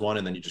there is one,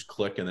 and then you just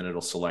click and then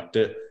it'll select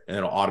it, and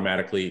it'll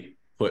automatically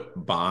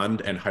put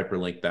bond and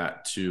hyperlink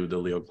that to the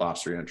Leo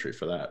Glossary entry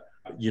for that.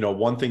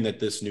 One thing that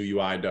this new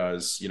UI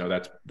does,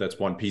 that's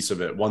one piece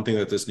of it. One thing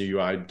that this new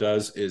UI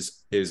does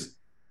is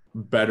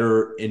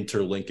better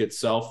interlink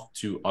itself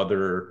to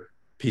other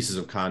pieces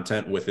of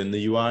content within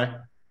the UI.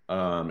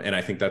 And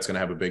I think that's going to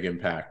have a big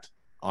impact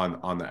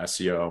on the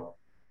SEO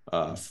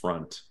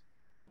front.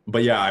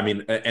 But yeah, I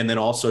mean, and then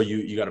also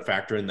you got to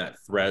factor in that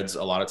Threads,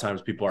 a lot of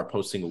times people are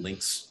posting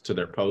links to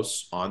their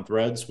posts on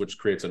Threads, which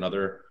creates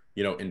another,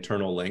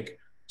 internal link.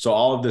 So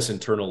all of this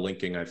internal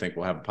linking, I think,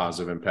 will have a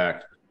positive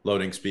impact.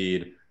 Loading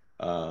speed,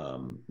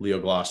 Leo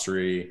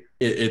Glossary.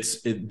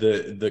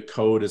 The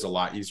code is a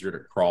lot easier to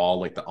crawl,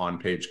 like the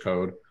on-page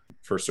code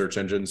for search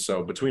engines.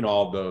 So between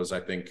all of those, I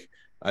think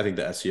the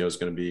SEO is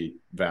going to be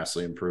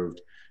vastly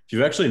improved. If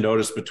you've actually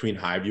noticed, between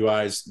Hive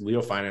UIs,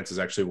 Leo Finance is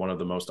actually one of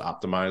the most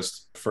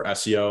optimized for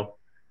SEO.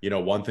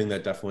 One thing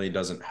that definitely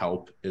doesn't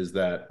help is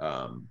that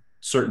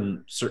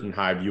certain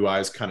Hive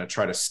UIs kind of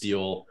try to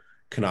steal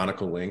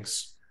canonical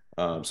links.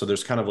 So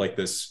there's kind of like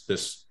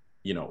this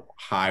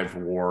Hive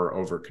war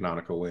over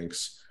canonical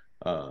links,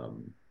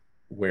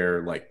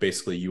 where like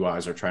basically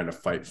UIs are trying to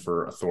fight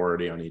for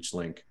authority on each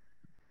link.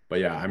 But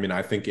yeah, I mean,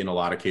 I think in a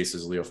lot of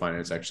cases, Leo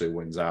Finance actually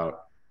wins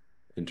out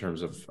in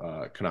terms of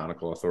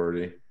canonical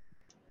authority.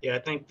 Yeah, I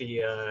think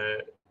the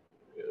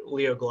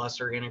Leo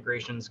Glossary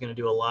integration is going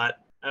to do a lot.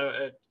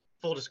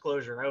 Full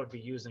disclosure, I would be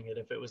using it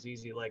if it was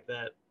easy like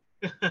that.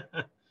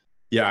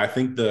 Yeah, I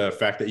think the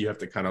fact that you have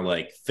to kind of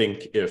like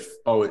think if,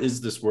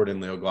 is this word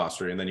in Leo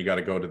Glossary? And then you got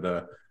to go to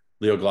the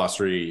Leo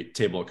Glossary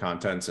table of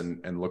contents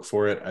and look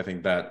for it. I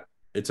think that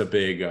it's a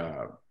big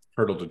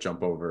hurdle to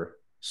jump over.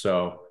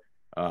 So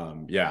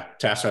yeah,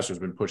 Taskmaster's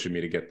been pushing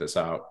me to get this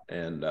out,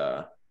 and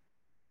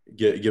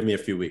give me a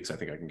few weeks. I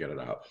think I can get it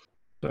out.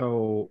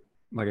 So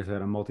like I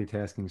said, I'm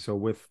multitasking. So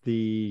with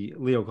the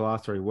Leo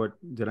Glossary, what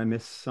did I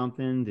miss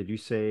something? Did you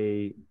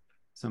say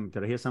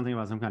did I hear something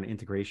about some kind of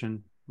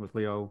integration with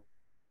Leo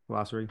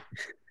Glossary?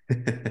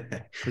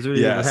 Because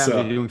yeah,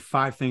 so doing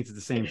 5 things at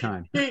the same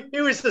time.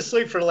 He was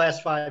asleep for the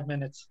last 5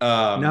 minutes. No,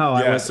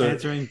 I was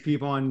answering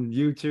people on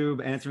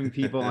YouTube, answering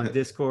people on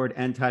Discord,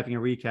 and typing a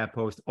recap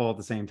post all at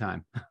the same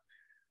time.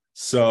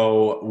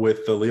 So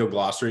with the Leo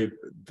Glossary,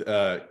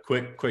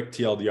 quick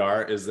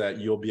TLDR is that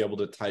you'll be able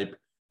to type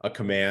a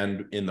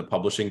command in the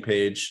publishing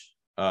page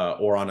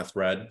or on a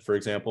thread, for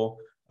example,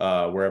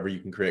 wherever you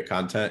can create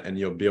content, and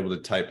you'll be able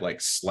to type like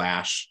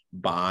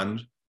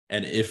 /bond.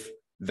 And if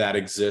that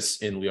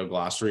exists in Leo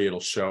Glossary, it'll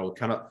show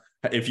kind of,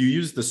 if you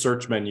use the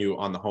search menu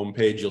on the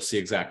homepage, you'll see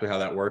exactly how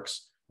that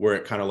works, where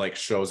it kind of like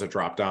shows a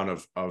drop down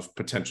of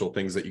potential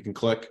things that you can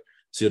click.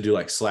 So you'll do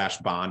like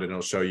 /bond, and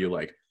it'll show you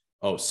like,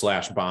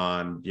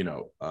 /bond,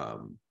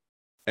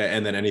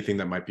 and then anything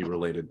that might be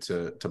related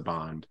to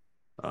bond.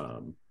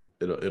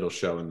 It'll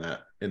show in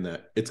that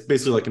it's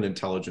basically like an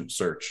intelligent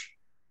search,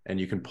 and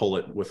you can pull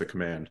it with a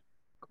command.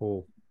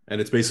 Cool. And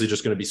it's basically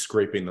just going to be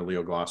scraping the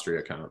Leo Glossary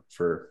account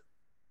for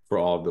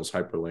all of those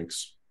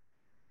hyperlinks.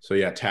 So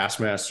yeah,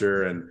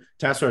 Taskmaster,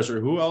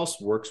 who else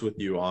works with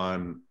you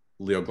on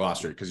Leo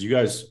Glossary? Because you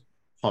guys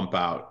pump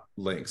out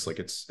links, like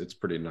it's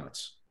pretty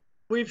nuts.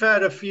 We've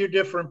had a few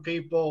different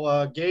people.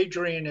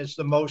 Gadrian is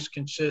the most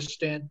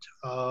consistent.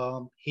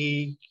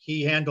 He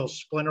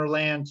handles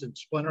Splinterlands and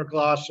Splinter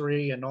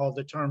Glossary and all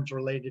the terms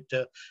related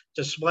to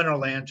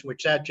Splinterlands,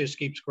 which that just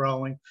keeps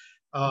growing.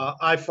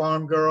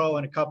 iFarmGirl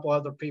and a couple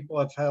other people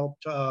have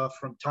helped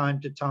from time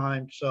to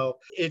time. So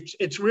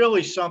it's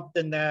really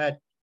something that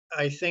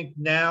I think,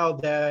 now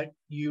that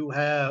you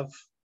have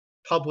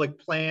public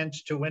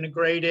plans to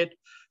integrate it,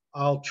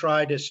 I'll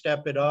try to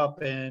step it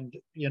up. And,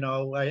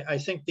 I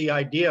think the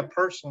idea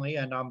personally,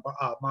 and I'm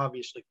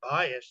obviously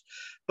biased,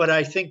 but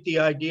I think the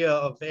idea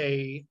of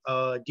a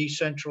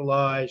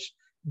decentralized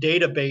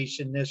database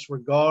in this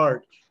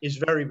regard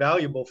is very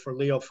valuable for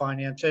Leo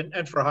Finance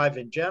and for Hive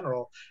in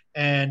general.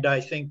 And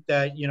I think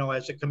that,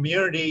 as a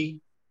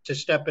community, to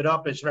step it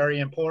up is very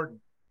important.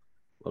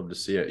 Love to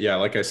see it. Yeah,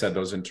 like I said,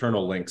 those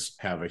internal links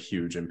have a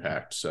huge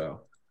impact.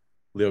 So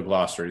Leo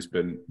Glossary has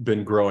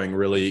been growing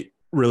really,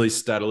 really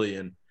steadily,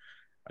 and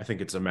I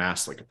think it's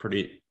amassed like a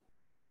pretty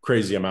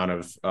crazy amount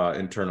of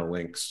internal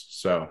links.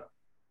 So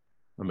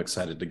I'm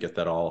excited to get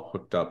that all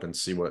hooked up and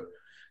see what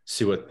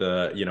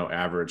the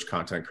average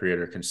content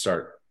creator can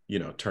start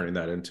turning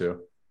that into.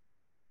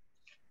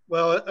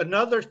 Well,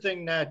 another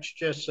thing that's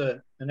just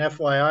an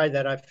FYI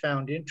that I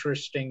found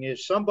interesting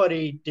is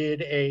somebody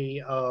did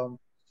a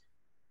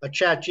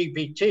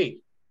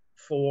ChatGPT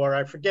for,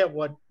 I forget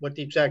what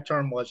the exact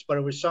term was, but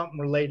it was something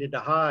related to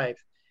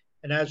Hive.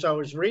 And as I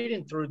was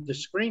reading through the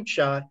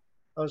screenshot,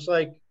 I was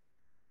like,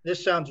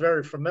 this sounds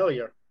very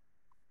familiar.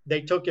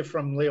 They took it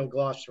from Leo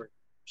Glossary.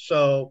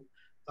 So,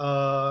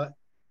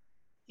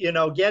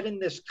 getting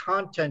this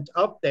content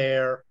up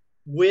there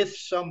with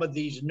some of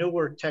these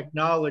newer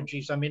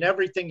technologies. I mean,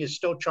 everything is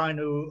still trying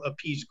to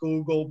appease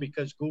Google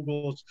because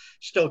Google's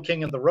still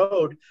king of the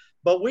road.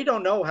 But we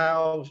don't know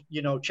how,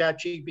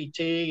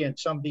 ChatGPT and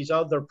some of these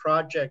other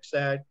projects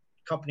that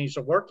companies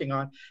are working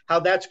on, how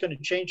that's going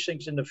to change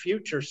things in the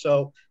future.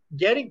 So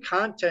getting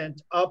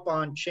content up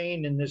on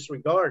chain in this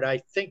regard, I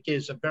think,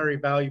 is a very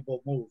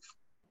valuable move.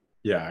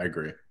 Yeah, I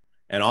agree.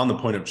 And on the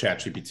point of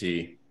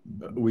ChatGPT,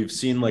 we've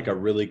seen like a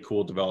really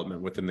cool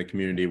development within the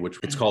community, which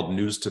it's called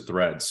News to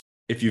Threads.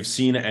 If you've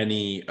seen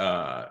any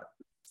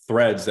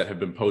threads that have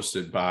been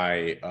posted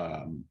by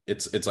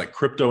it's like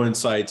Crypto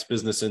Insights,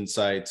 Business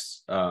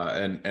Insights,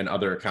 and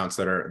other accounts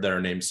that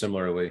are named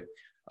similarly.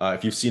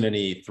 If you've seen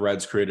any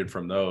threads created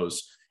from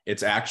those,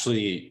 it's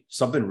actually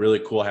something really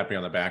cool happening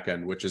on the back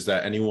end, which is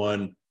that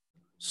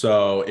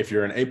so if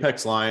you're an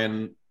Apex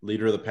Lion,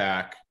 leader of the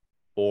pack,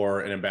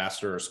 or an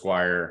ambassador or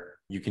squire,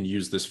 you can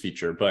use this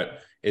feature. But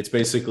it's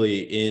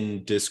basically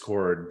in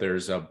Discord,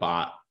 there's a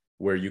bot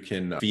where you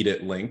can feed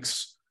it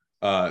links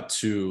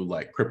to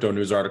like crypto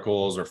news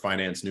articles or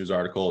finance news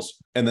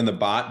articles. And then the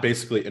bot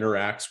basically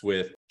interacts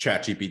with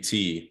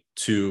ChatGPT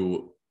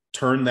to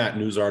turn that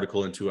news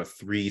article into a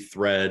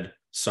 3-thread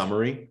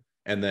summary.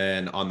 And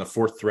then on the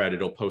 4th thread,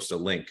 it'll post a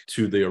link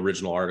to the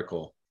original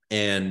article.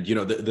 And,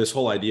 this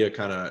whole idea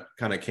kind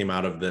of came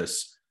out of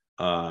this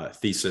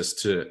thesis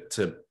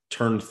to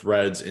turn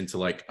threads into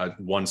like a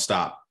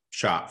one-stop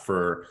shop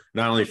for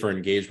not only for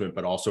engagement,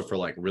 but also for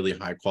like really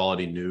high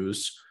quality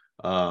news.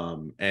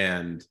 So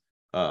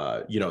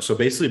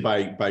basically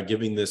by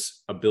giving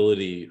this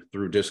ability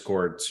through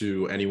Discord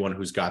to anyone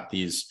who's got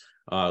these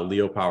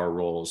Leo Power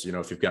roles,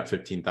 if you've got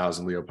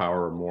 15,000 Leo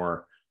Power or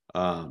more,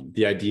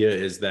 the idea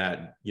is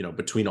that,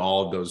 between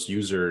all of those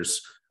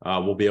users,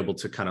 we'll be able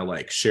to kind of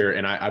like share.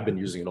 And I've been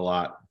using it a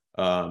lot.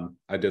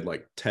 I did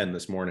like 10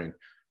 this morning.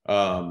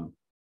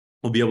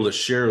 We'll be able to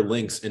share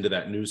links into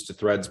that News to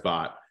Threads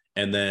bot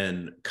and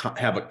then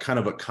have a kind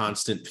of a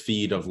constant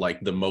feed of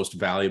like the most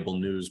valuable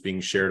news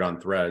being shared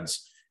on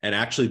threads and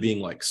actually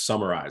being like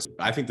summarized.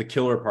 I think the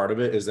killer part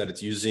of it is that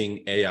it's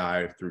using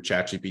AI through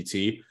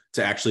ChatGPT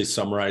to actually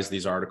summarize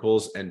these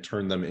articles and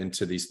turn them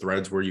into these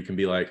threads where you can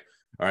be like,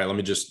 all right, let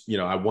me just,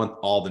 I want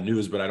all the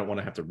news, but I don't want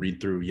to have to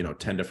read through,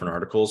 10 different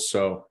articles.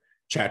 So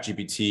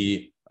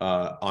ChatGPT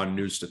on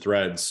News to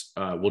Threads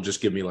will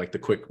just give me like the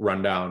quick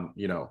rundown,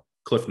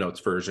 Cliff Notes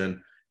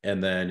version.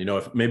 And then,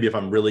 if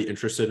I'm really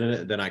interested in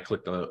it, then I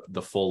click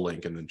the full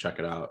link and then check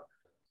it out.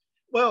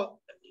 Well,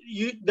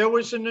 there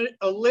was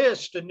a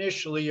list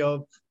initially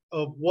of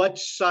what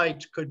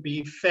sites could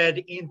be fed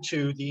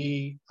into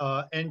the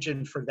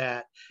engine for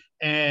that.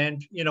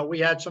 And, we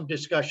had some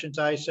discussions.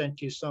 I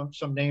sent you some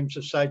names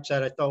of sites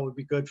that I thought would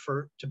be good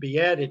to be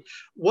added.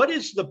 What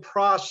is the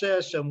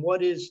process and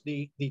what is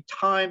the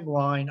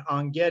timeline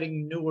on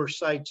getting newer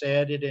sites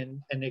added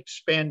and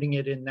expanding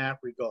it in that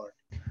regard?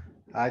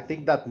 I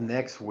think that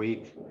next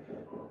week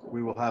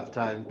we will have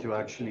time to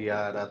actually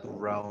add at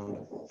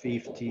around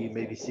 50,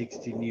 maybe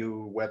 60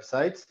 new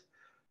websites.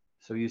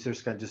 So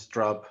users can just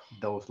drop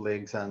those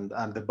links and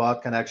the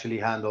bot can actually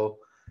handle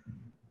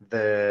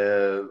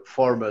the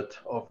format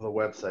of the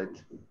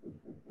website.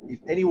 If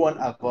anyone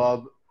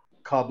above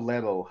COB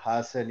level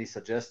has any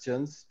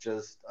suggestions,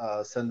 just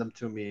send them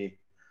to me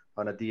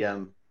on a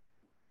DM.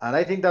 And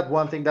I think that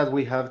one thing that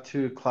we have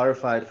to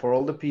clarify for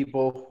all the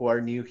people who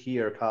are new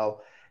here,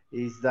 Cal,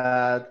 is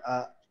that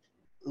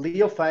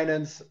Leo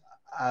Finance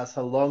as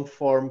a long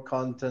form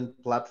content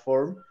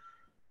platform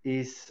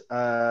is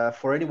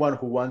for anyone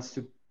who wants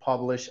to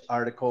publish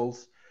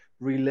articles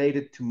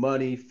related to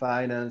money,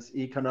 finance,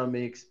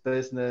 economics,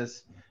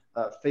 business,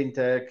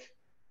 fintech,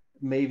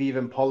 maybe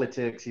even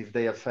politics if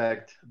they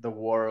affect the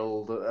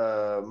world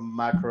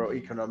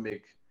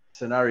macroeconomic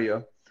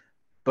scenario.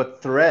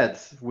 But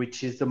Threads,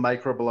 which is the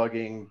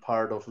microblogging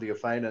part of Leo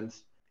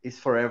Finance, is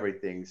for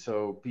everything.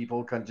 So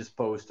people can just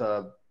post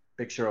a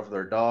picture of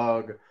their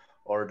dog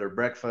or their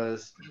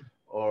breakfast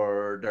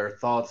or their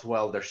thoughts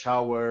while they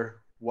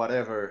shower,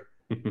 whatever.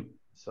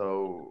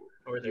 So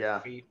or their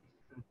feet.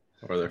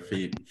 Or their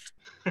feet.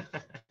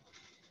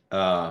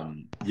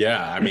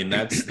 Yeah, I mean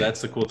that's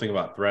the cool thing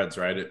about Threads,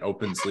 right? It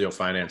opens Leo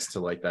Finance to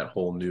like that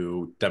whole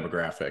new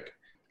demographic.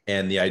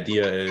 And the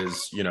idea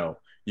is, you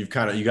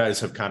guys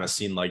have kind of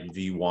seen like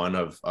V1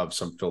 of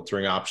some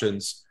filtering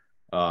options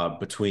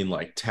between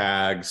like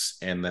tags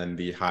and then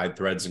the hide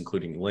threads,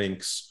 including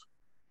links.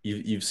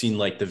 You've seen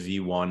like the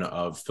V1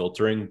 of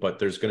filtering, but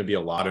there's going to be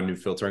a lot of new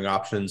filtering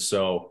options.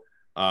 So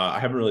I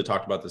haven't really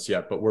talked about this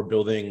yet, but we're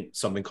building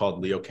something called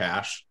Leo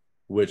Cache,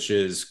 which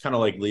is kind of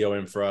like Leo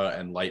Infra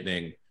and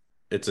Lightning.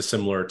 It's a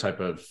similar type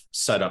of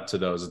setup to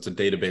those. It's a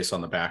database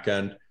on the back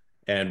end.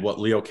 And what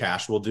Leo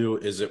Cache will do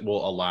is it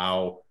will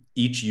allow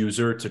each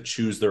user to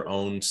choose their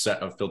own set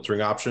of filtering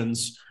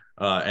options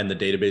and the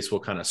database will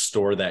kind of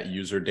store that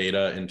user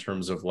data in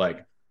terms of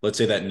like, let's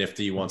say that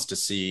Nifty wants to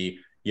see,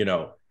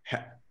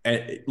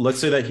 let's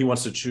say that he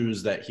wants to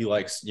choose that he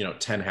likes,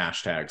 10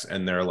 hashtags,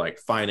 and they're like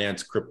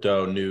finance,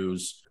 crypto,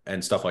 news,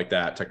 and stuff like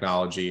that,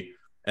 technology.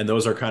 And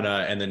those are kind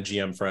of, and then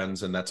GM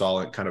friends, and that's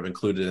all kind of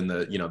included in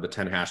the, the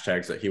 10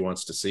 hashtags that he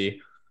wants to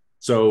see.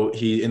 So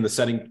he, in the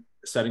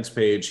settings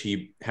page,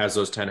 he has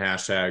those 10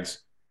 hashtags.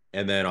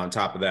 And then on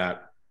top of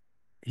that,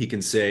 he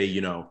can say,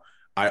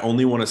 I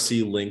only want to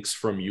see links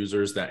from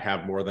users that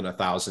have more than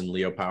 1,000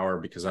 Leo power,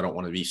 because I don't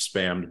want to be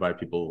spammed by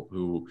people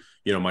who,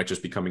 might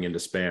just be coming into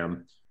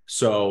spam.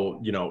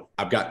 So,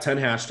 I've got 10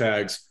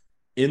 hashtags.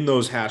 In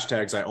those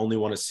hashtags, I only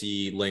want to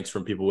see links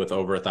from people with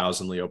over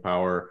 1,000 Leo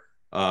power.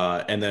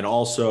 And then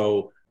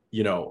also,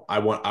 I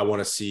want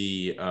to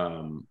see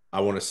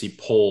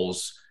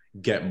polls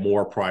get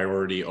more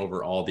priority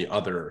over all the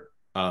other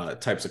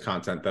types of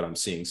content that I'm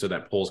seeing, so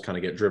that polls kind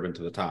of get driven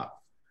to the top.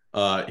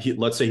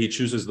 Let's say he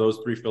chooses those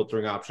 3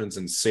 filtering options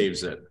and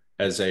saves it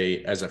as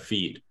a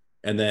feed.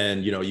 And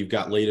then, you've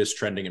got latest,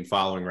 trending, and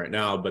following right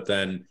now, but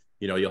then,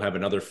 you'll have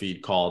another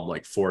feed called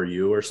like For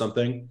You or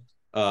something.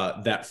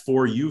 That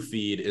For You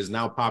feed is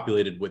now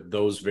populated with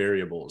those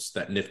variables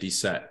that Nifty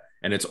set,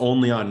 and it's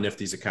only on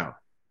Nifty's account.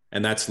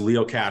 And that's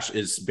Leo Cash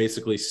is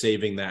basically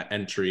saving that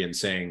entry and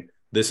saying,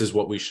 this is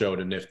what we show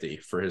to Nifty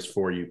for his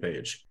For You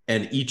page.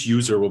 And each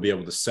user will be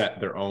able to set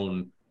their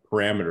own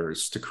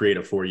parameters to create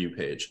a For You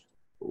page.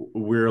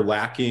 We're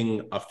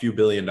lacking a few $1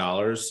 billion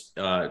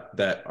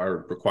that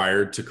are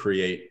required to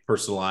create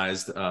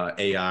personalized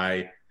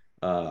AI,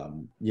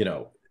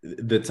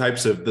 the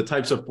types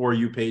of For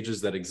You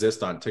pages that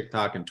exist on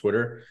TikTok and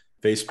Twitter,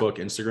 Facebook,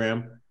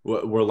 Instagram.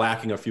 We're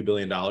lacking a few $1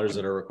 billion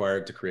that are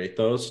required to create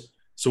those.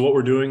 So what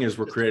we're doing is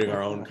we're creating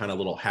our own kind of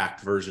little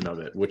hacked version of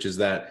it, which is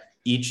that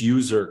each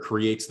user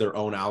creates their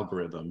own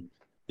algorithm,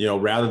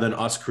 rather than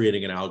us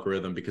creating an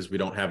algorithm, because we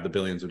don't have the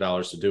billions of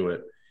dollars to do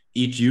it.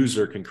 Each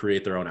user can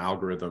create their own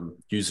algorithm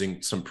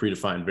using some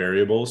predefined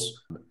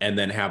variables and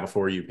then have a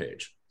For You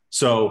page.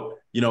 So,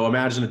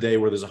 imagine a day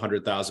where there's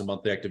 100,000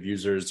 monthly active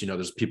users.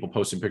 There's people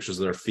posting pictures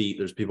of their feet.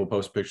 There's people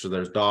posting pictures of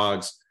their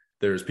dogs.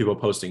 There's people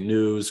posting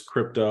news,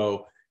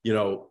 crypto.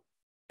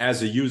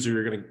 As a user,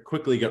 you're going to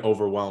quickly get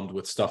overwhelmed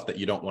with stuff that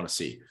you don't want to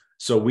see.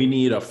 So we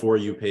need a For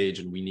You page,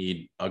 and we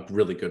need a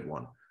really good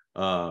one.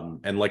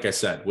 And like I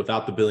said,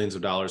 without the billions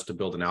of dollars to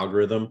build an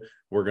algorithm,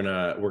 we're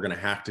gonna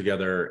hack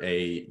together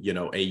a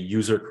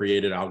user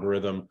created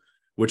algorithm,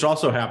 which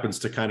also happens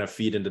to kind of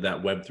feed into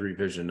that Web3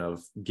 vision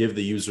of give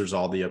the users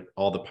all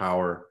the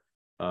power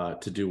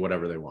to do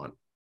whatever they want.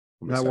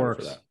 That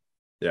works. That.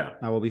 Yeah,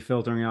 I will be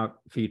filtering out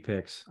feed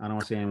pics. I don't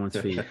want to see anyone's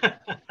feed.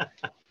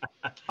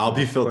 I'll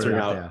be filtering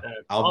out.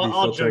 I'll be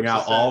filtering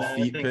out all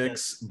feed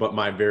pics, but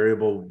my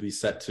variable will be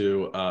set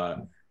to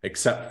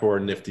except for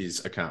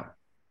Nifty's account.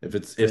 If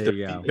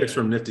the pics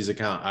from Nifty's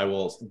account, I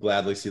will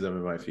gladly see them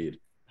in my feed.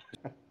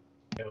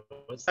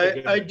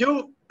 I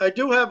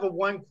do have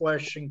one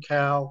question,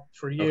 Cal,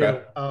 for you.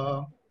 Okay.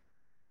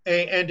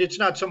 And it's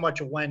not so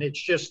much a when,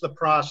 it's just the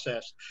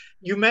process.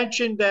 You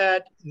mentioned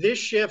that this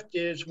shift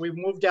is we've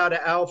moved out of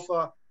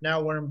alpha,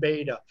 now we're in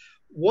beta.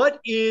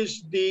 What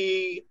is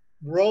the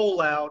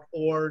rollout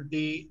or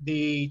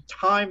the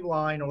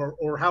timeline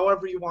or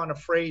however you want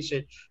to phrase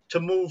it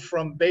to move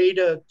from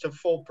beta to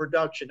full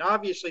production?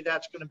 Obviously,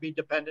 that's going to be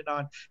dependent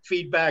on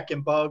feedback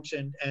and bugs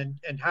and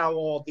how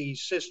all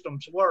these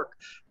systems work.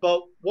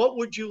 But what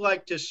would you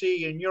like to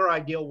see in your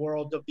ideal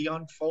world of the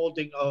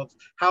unfolding of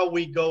how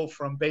we go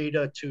from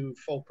beta to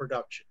full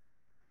production?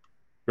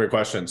 Great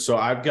question. So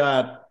I've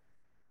got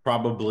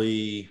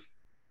probably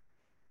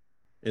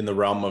in the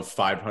realm of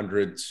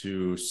 500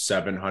 to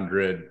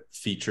 700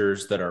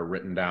 features that are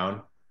written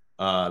down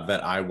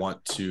that I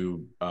want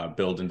to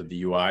build into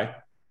the UI.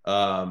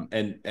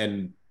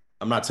 And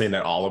I'm not saying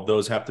that all of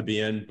those have to be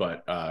in,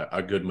 but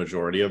a good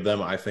majority of them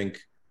I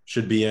think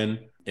should be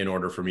in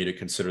order for me to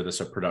consider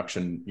this a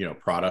production,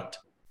 product.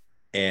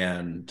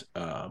 And,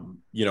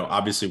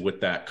 obviously with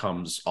that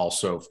comes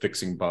also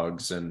fixing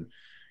bugs. And,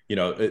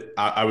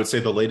 I would say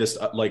the latest,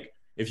 like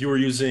if you were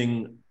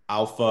using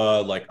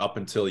alpha like up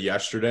until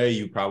yesterday,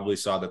 you probably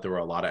saw that there were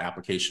a lot of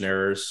application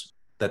errors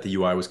that the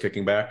UI was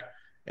kicking back,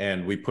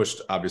 and we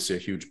pushed obviously a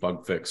huge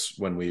bug fix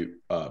when we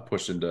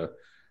pushed into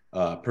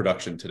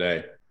production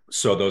today,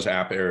 so those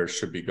app errors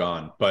should be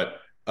gone. But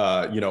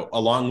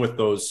along with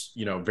those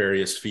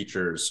various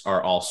features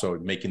are also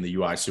making the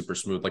UI super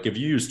smooth. Like if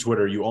you use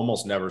Twitter, you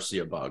almost never see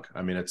a bug.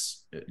 I mean,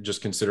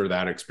 just consider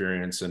that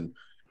experience, and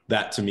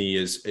that to me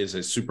is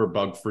a super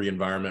bug free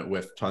environment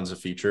with tons of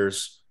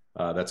features.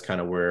 That's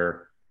kind of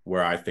where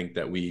I think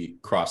that we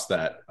cross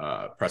that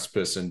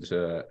precipice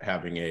into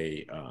having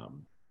a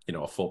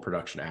full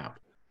production app.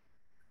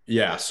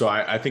 Yeah, so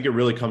I think it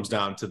really comes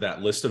down to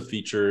that list of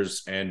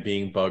features and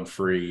being bug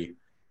free.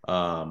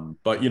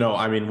 But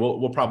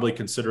we'll probably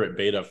consider it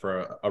beta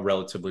for a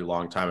relatively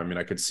long time. I mean,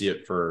 I could see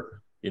it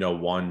for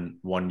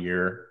 1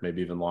 year,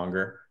 maybe even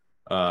longer,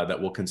 that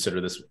we'll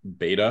consider this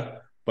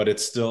beta. But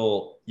it's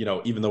still,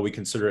 even though we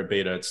consider it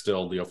beta, it's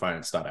still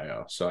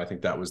leofinance.io. So I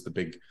think that was the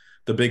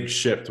the big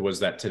shift was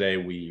that today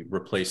we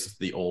replaced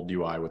the old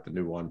UI with the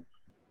new one.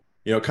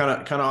 You know, kind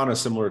of on a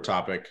similar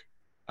topic,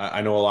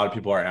 I know a lot of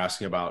people are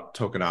asking about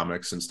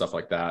tokenomics and stuff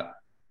like that,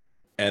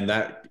 and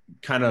that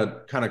kind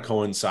of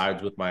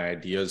coincides with my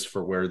ideas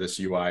for where this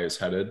UI is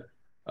headed,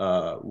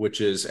 which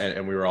is,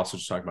 and we were also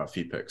just talking about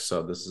feed picks,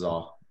 so this is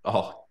all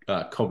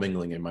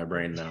commingling in my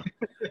brain now.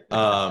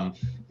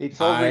 It's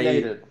all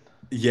related.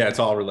 Yeah, it's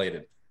all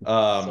related.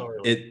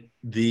 Related.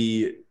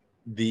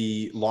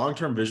 The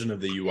long-term vision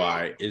of the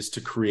UI is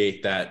to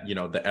create that, you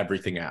know, the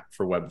everything app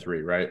for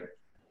Web3, right?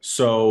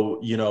 So,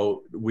 you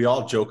know, we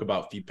all joke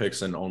about feed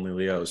picks and only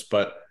Leos,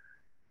 but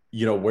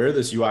you know, where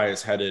this UI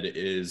is headed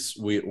is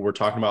we're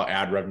talking about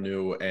ad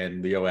revenue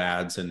and Leo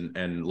ads.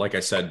 And like I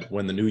said,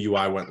 when the new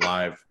UI went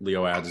live,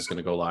 Leo ads is going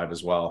to go live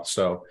as well.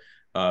 So,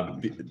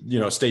 you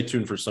know, stay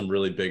tuned for some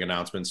really big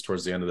announcements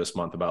towards the end of this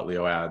month about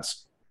Leo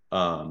ads.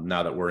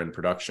 Now that we're in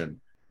production,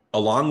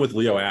 along with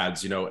Leo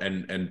ads, you know,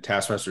 and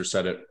Taskmaster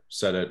said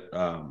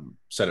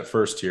it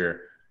first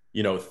here,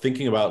 you know,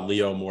 thinking about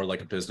Leo more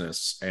like a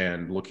business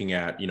and looking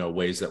at, you know,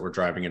 ways that we're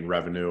driving in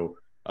revenue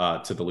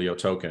to the Leo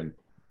token.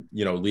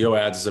 You know, Leo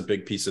ads is a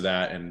big piece of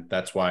that. And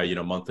that's why, you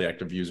know, monthly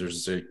active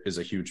users is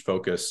a huge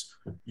focus.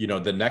 You know,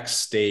 the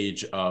next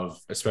stage of,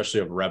 especially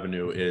of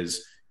revenue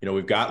is, you know,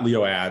 we've got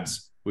Leo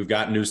ads, we've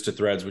got news to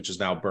threads, which is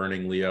now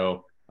burning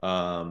Leo.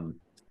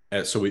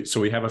 So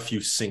we have a few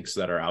syncs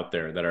that are out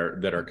there that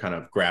are kind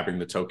of grabbing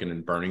the token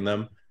and burning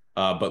them.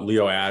 But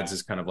Leo ads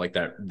is kind of like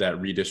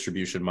that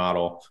redistribution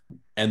model.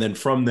 And then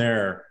from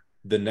there,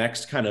 the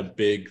next kind of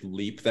big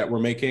leap that we're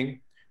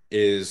making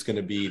is going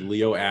to be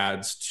Leo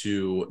ads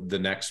to the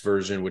next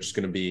version, which is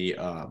going to be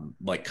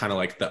like kind of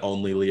like the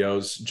only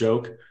Leos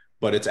joke,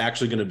 but it's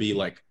actually going to be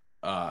like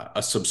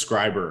a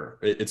subscriber.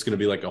 It's going to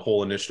be like a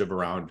whole initiative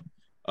around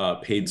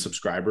paid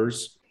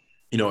subscribers.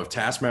 You know, if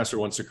Taskmaster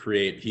wants to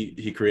create,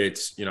 he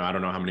creates, you know, I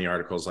don't know how many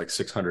articles, like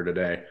 600 a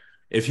day.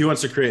 If he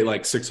wants to create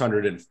like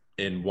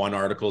 601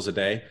 articles a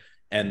day,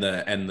 and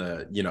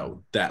the you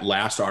know, that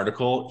last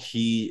article,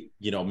 he,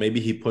 you know, maybe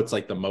he puts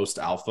like the most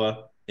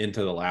alpha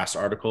into the last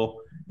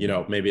article. You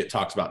know, maybe it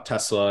talks about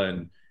Tesla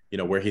and, you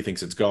know, where he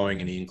thinks it's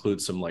going, and he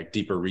includes some like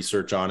deeper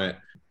research on it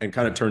and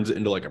kind of turns it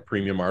into like a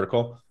premium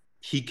article.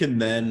 He can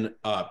then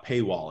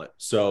paywall it.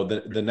 So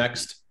the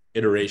next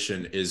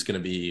iteration is going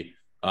to be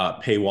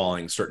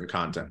paywalling certain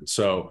content.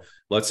 So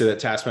let's say that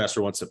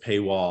Taskmaster wants to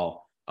paywall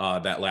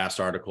that last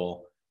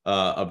article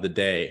of the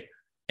day.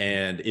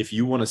 And if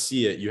you want to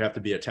see it, you have to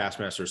be a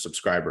Taskmaster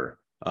subscriber,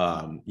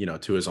 you know,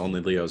 to his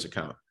Only Leos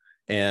account.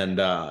 And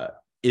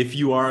if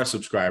you are a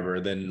subscriber,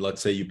 then let's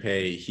say you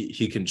pay,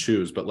 he can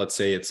choose, but let's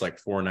say it's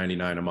like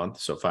 $4.99 a month,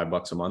 so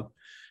 $5 a month,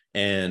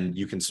 and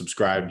you can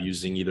subscribe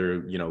using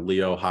either, you know,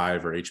 Leo,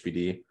 Hive, or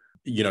HBD.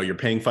 You know, you're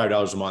paying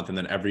 $5 a month, and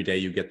then every day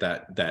you get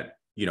that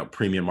you know,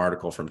 premium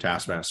article from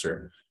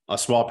Taskmaster. A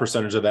small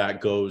percentage of that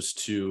goes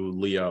to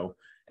Leo,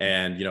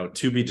 and, you know,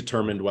 to be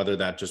determined whether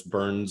that just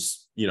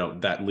burns, you know,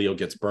 that Leo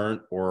gets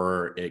burnt,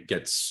 or it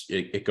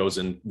goes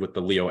in with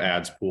the Leo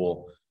ads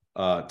pool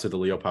to the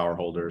Leo power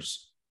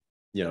holders.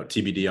 You know,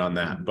 TBD on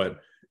that.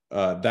 But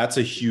that's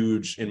a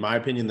huge, in my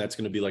opinion, that's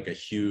going to be like a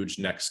huge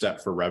next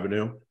step for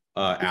revenue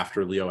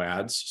after Leo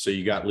ads. So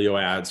you got Leo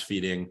ads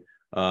feeding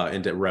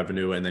into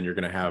revenue, and then you're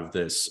going to have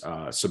this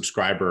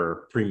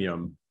subscriber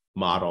premium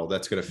model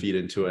that's going to feed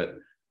into it.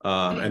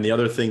 And the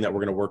other thing that we're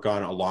going to work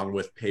on along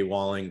with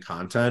paywalling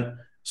content,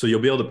 so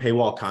you'll be able to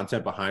paywall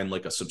content behind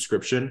like a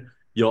subscription.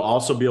 You'll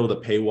also be able to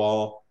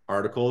paywall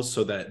articles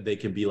so that they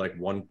can be like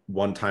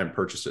one-time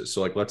purchases.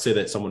 So like, let's say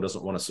that someone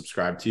doesn't want to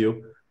subscribe to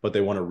you, but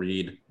they want to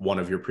read one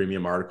of your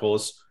premium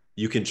articles.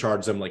 You can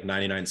charge them like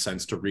 99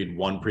 cents to read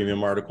one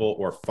premium article,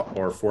 or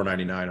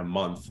 $4.99 a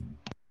month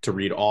to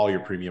read all your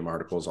premium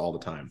articles all the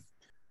time.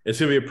 It's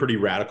going to be a pretty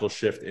radical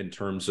shift in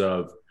terms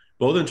of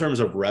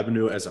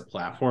revenue as a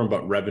platform,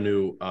 but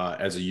revenue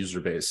as a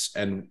user base.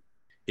 And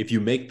if you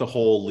make the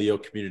whole Leo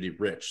community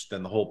rich,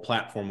 then the whole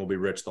platform will be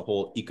rich. The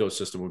whole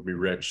ecosystem will be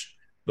rich.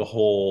 The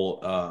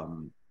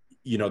whole,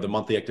 you know, the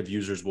monthly active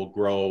users will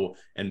grow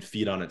and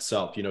feed on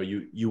itself. You know,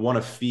 you want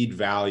to feed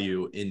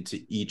value into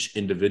each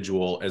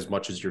individual as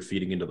much as you're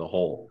feeding into the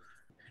whole.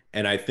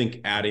 And I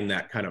think adding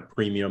that kind of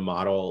premium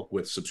model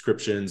with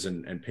subscriptions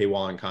and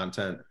paywalling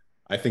content,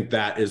 I think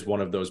that is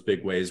one of those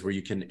big ways where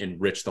you can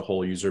enrich the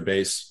whole user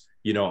base,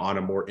 you know, on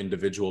a more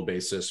individual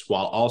basis,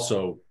 while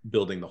also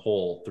building the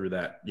whole through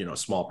that, you know,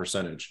 small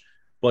percentage.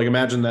 But like,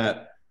 imagine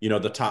that, you know,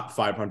 the top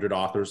 500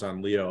 authors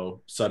on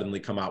Leo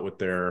suddenly come out with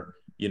their,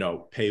 you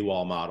know,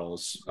 paywall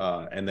models,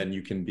 and then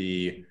you can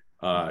be,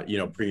 you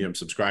know, premium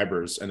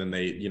subscribers, and then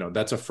they, you know,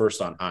 that's a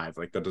first on Hive.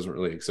 Like, that doesn't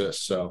really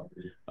exist. So,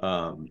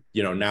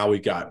 you know, now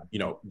we've got, you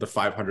know, the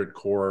 500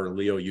 core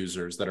Leo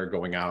users that are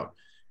going out,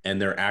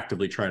 and they're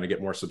actively trying to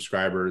get more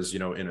subscribers, you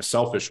know, in a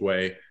selfish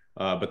way,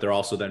 but they're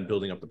also then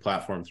building up the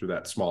platform through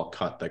that small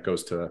cut that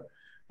goes to,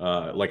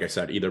 like I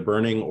said, either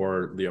burning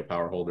or Leo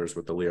power holders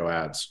with the Leo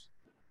ads.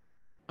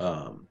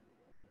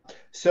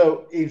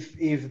 So if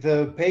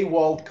the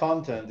paywall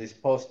content is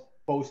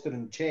posted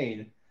on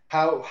chain,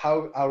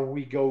 how are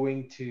we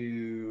going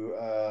to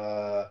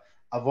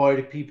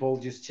avoid people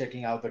just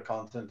checking out the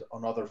content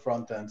on other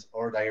front ends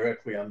or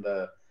directly on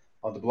the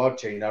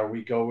blockchain? Are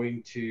we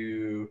going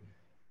to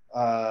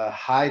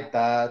hide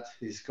that?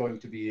 Is going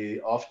to be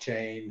off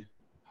chain?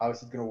 How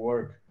is it going to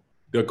work?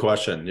 Good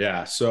question.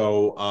 Yeah.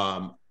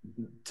 So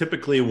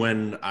typically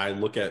when I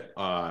look at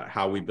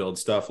how we build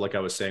stuff, like I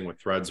was saying with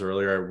Threads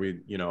earlier,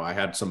 I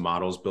had some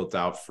models built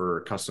out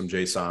for custom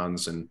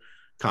JSONs and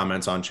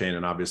comments on chain,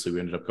 and obviously we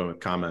ended up going with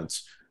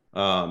comments.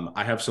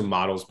 I have some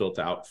models built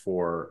out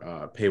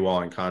for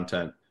paywall and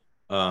content.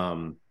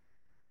 I'll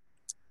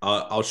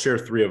share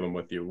 3 of them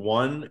with you.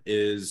 One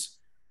is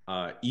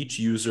each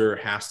user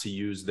has to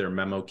use their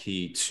memo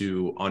key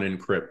to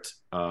unencrypt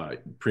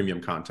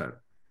premium content.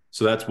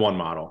 So that's one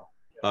model.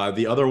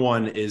 The other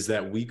one is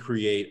that we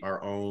create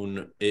our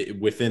own,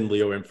 within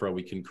Leo Infra,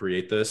 we can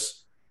create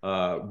this.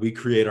 We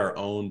create our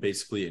own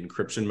basically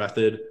encryption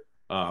method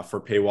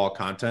for paywall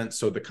content.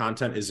 So the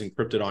content is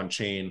encrypted on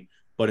chain,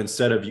 but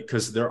instead of,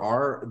 because there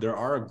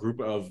are a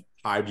group of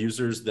Hive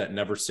users that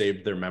never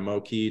saved their memo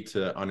key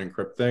to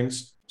unencrypt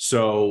things.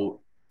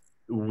 So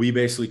we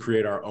basically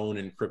create our own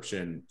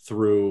encryption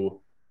through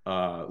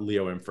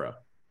Leo Infra.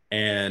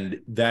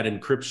 And that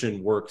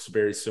encryption works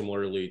very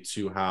similarly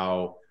to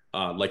how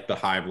like the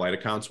Hive light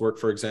accounts work,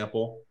 for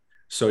example.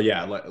 So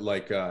yeah,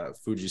 like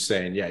Fuji's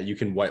saying, yeah, you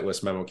can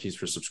whitelist memo keys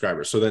for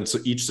subscribers. So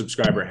each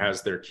subscriber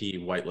has their key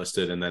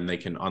whitelisted, and then they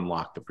can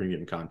unlock the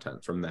premium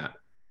content from that.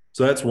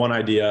 So that's one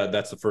idea.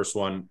 That's the first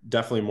one.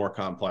 Definitely more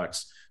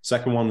complex.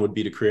 Second one would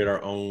be to create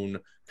our own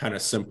kind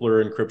of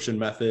simpler encryption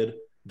method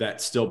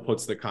that still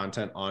puts the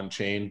content on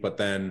chain, but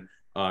then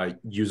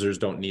users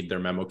don't need their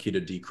memo key to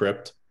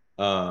decrypt.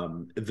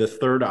 The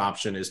third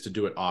option is to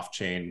do it off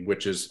chain,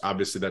 which is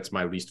obviously that's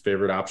my least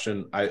favorite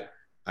option.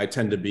 I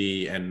tend to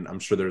be, and I'm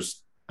sure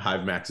there's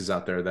Hive maxes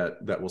out there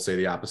that will say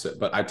the opposite,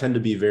 but I tend to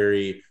be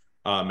very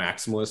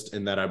maximalist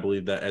in that I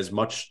believe that as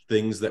much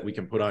things that we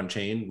can put on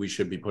chain, we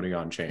should be putting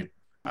on chain.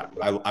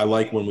 I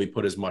like when we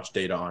put as much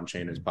data on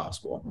chain as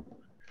possible.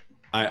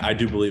 I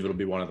do believe it'll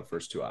be one of the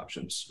first 2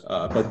 options,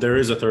 but there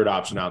is a third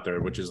option out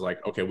there, which is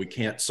like, okay, we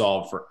can't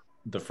solve for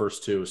the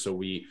first 2, so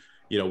we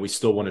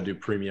still want to do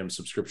premium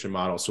subscription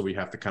model, so we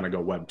have to kind of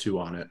go Web 2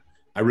 on it.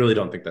 I really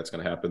don't think that's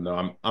going to happen,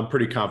 though. I'm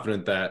pretty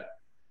confident that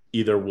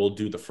either we'll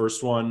do the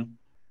first one,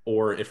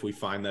 or if we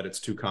find that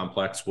it's too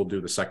complex, we'll do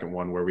the second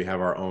one where we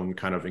have our own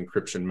kind of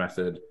encryption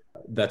method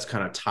that's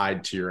kind of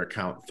tied to your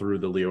account through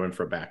the Leo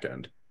Infra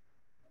backend.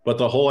 But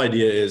the whole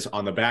idea is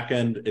on the back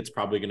end, it's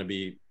probably going to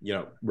be,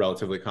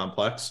 relatively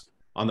complex.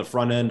 On the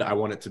front end, I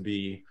want it to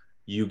be,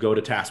 you go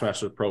to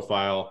Taskmaster's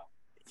profile.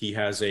 He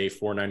has a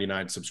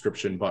 $4.99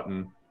 subscription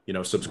button,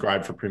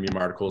 subscribe for premium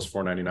articles,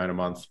 $4.99 a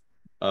month.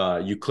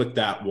 You click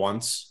that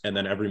once, and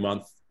then every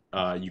month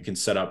you can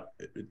set up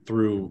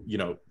through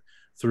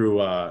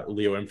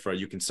Leo Infra,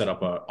 you can set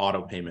up a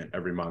auto payment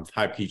every month.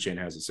 Hive Keychain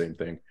has the same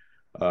thing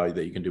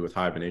that you can do with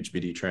Hive and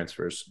HBD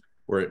transfers,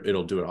 where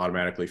it'll do it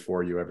automatically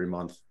for you every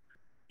month.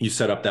 You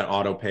set up that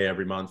auto pay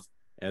every month,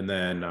 and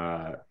then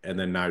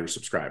now you're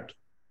subscribed.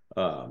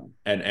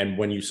 And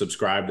when you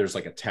subscribe, there's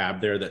like a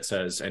tab there that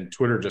says, and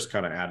Twitter just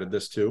kind of added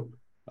this too,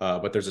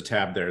 but there's a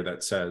tab there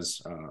that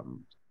says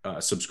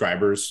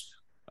subscribers.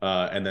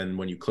 And then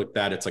when you click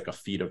that, it's like a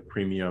feed of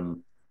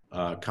premium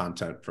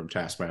content from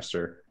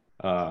Taskmaster.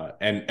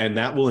 And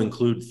that will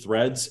include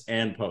threads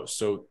and posts.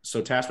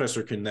 So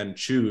Taskmaster can then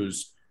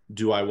choose,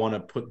 do I want to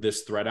put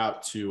this thread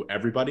out to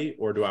everybody,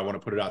 or do I want to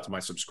put it out to my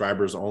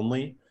subscribers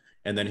only?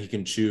 And then he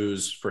can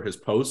choose for his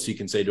posts. He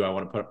can say, do I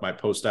want to put my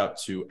post out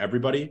to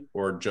everybody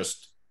or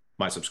just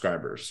my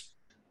subscribers?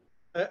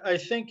 I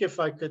think if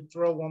I could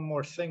throw one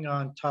more thing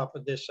on top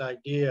of this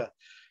idea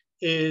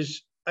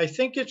is, I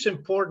think it's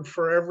important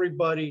for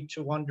everybody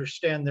to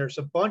understand there's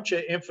a bunch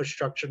of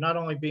infrastructure not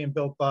only being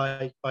built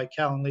by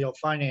Cal and Leo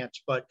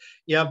Finance, but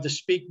you have the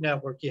Speak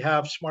Network, you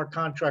have smart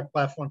contract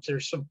platforms.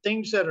 There's some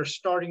things that are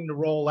starting to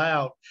roll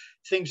out,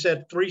 things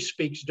that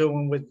 3Speak's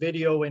doing with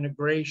video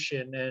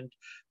integration. And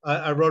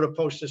I wrote a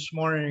post this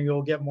morning, and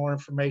you'll get more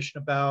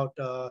information about,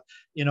 a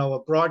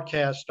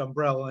broadcast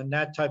umbrella and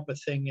that type of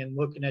thing, and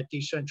looking at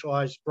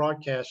decentralized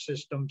broadcast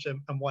systems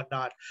and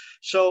whatnot.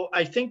 So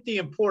I think the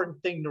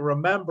important thing to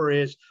remember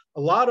is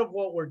a lot of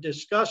what we're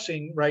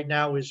discussing right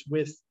now is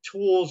with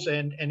tools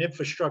and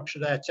infrastructure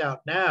that's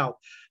out now.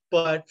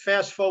 But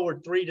fast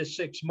forward 3 to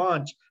 6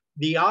 months,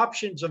 the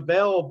options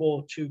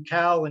available to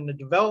Cal and the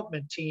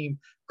development team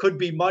could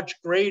be much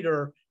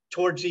greater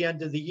towards the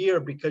end of the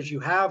year, because you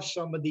have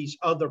some of these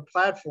other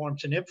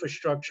platforms and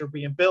infrastructure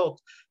being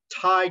built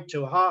tied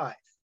to Hive.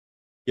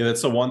 Yeah,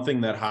 that's the one thing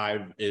that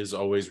Hive is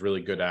always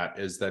really good at,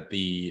 is that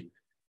the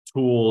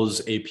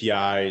tools,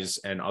 APIs,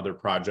 and other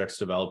projects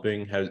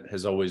developing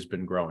has always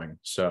been growing.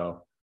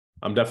 So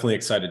I'm definitely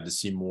excited to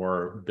see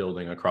more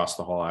building across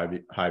the whole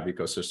Hive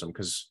ecosystem,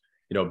 because,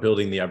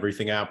 building the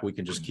everything app, we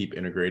can just keep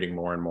integrating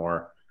more and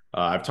more.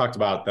 I've talked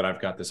about that. I've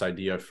got this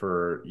idea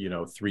for,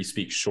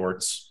 3Speak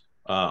Shorts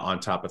on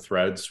top of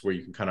Threads, where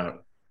you can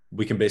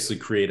we can basically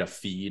create a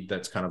feed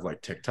that's kind of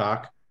like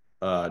TikTok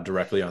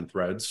directly on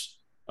Threads.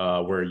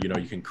 where, you know,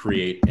 you can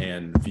create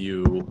and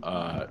view,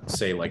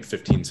 say like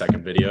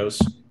 15-second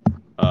videos.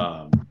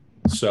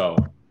 So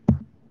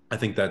I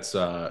think that's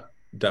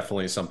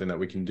definitely something that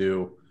we can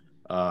do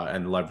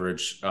and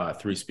leverage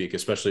 3Speak,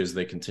 especially as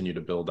they continue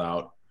to build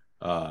out,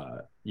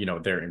 you know,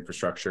 their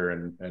infrastructure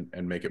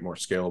and make it more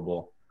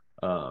scalable.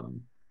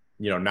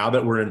 You know, now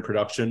that we're in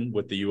production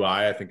with the UI,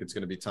 I think it's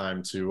going to be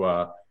time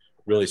to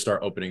really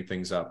start opening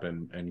things up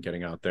and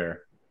getting out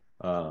there.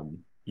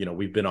 You know,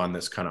 we've been on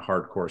this kind of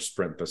hardcore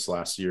sprint this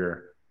last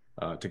year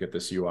to get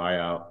this UI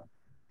out.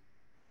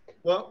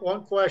 Well,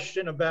 one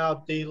question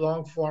about the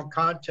long form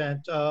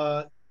content.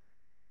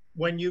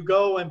 When you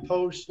go and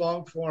post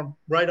long form,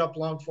 write up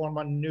long form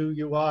on new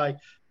UI,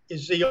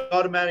 is the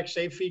automatic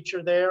save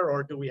feature there,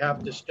 or do we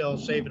have to still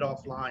save it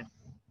offline?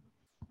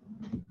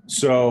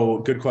 So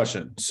good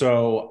question.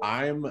 So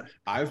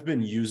I've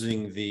been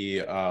using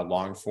the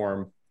long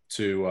form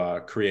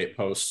to create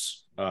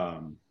posts.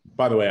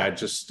 By the way,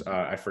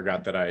 I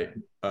forgot that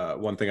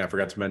one thing I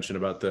forgot to mention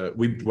about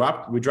we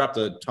dropped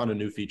a ton of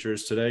new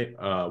features today.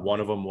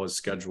 One of them was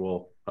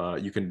schedule.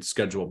 You can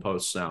schedule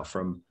posts now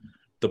from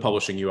the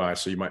publishing UI,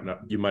 so you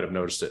might have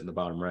noticed it in the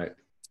bottom right.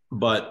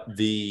 But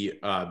the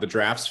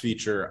drafts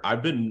feature,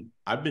 I've been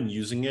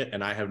using it,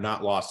 and I have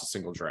not lost a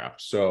single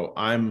draft. So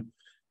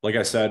like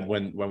I said,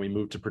 when we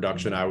moved to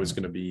production, I was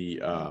going to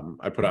be,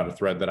 I put out a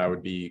thread that I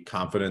would be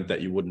confident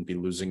that you wouldn't be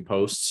losing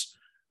posts.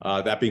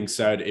 That being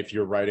said, if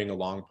you're writing a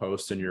long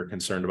post and you're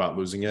concerned about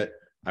losing it,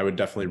 I would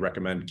definitely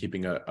recommend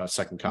keeping a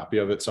second copy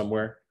of it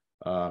somewhere.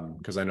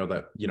 Because I know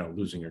that, you know,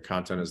 losing your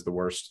content is the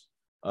worst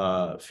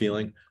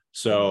feeling.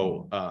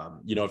 So,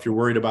 you know, if you're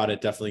worried about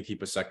it, definitely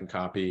keep a second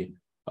copy.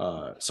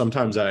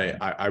 Sometimes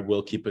I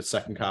will keep a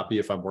second copy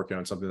if I'm working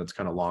on something that's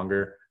kind of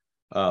longer,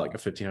 like a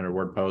 1,500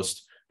 word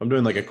post. I'm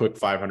doing like a quick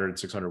 500,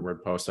 600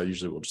 word post. I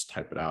usually will just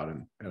type it out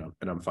and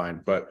I'm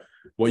fine. But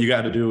what you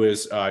got to do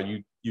is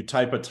you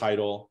type a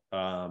title.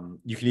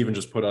 You can even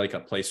just put like a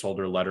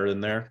placeholder letter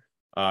in there.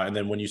 And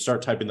then when you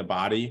start typing the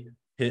body,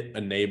 hit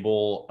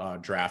enable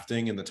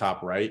drafting in the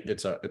top right.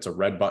 It's a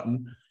red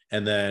button.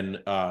 And then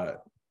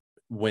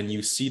when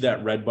you see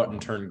that red button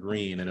turn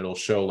green, and it'll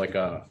show like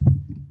a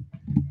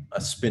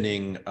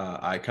spinning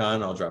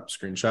icon, I'll drop a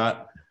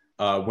screenshot.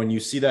 When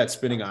you see that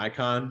spinning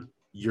icon,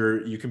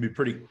 you can be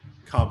pretty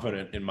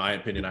confident, in my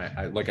opinion.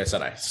 I like I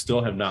said, I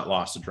still have not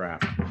lost a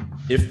draft.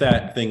 If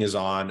that thing is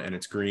on and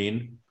it's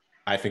green,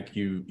 I think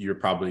you're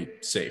probably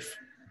safe.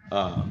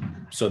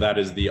 So that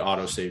is the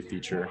autosave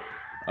feature.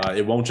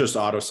 It won't just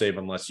autosave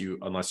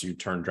unless you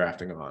turn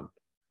drafting on.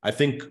 I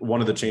think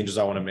one of the changes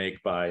I want to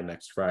make by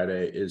next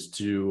Friday is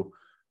to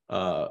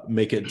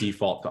make it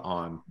default to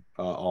on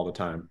all the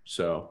time.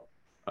 So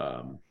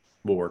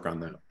we'll work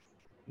on that.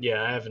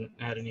 Yeah, I haven't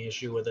had any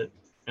issue with it,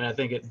 and I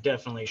think it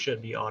definitely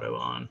should be auto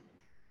on.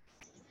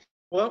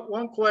 Well,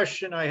 one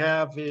question I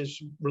have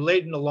is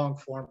relating to long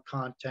form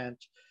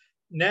content.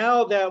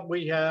 Now that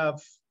we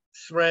have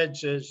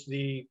threads as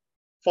the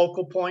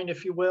focal point,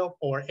 if you will,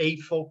 or a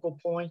focal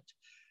point,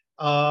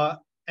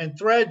 and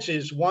threads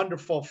is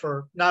wonderful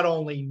for not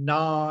only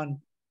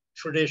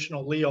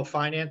non-traditional Leo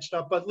finance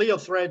stuff, but Leo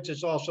threads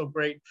is also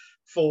great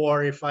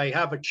for if I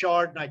have a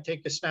chart and I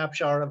take a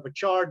snapshot of a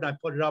chart and I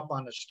put it up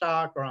on a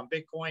stock or on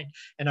Bitcoin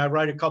and I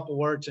write a couple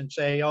words and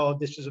say, oh,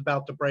 this is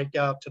about to break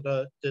out to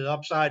the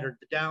upside or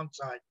the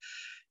downside.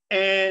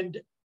 And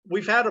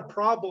we've had a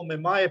problem,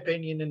 in my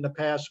opinion, in the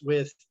past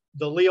with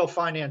the Leo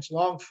Finance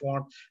long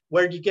form,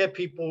 where you get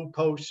people who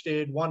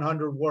posted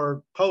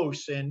 100-word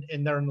posts and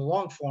they're in the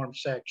long form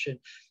section.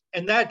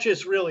 And that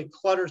just really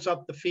clutters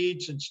up the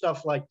feeds and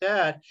stuff like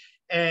that.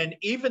 And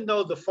even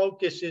though the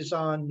focus is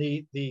on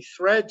the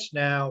threads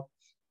now,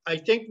 I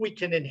think we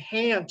can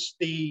enhance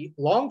the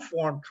long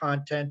form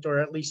content, or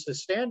at least the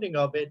standing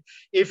of it,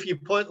 if you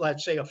put,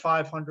 let's say, a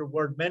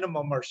 500-word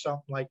minimum or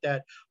something like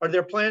that. Are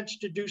there plans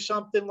to do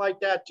something like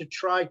that to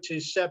try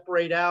to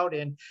separate out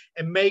and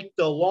make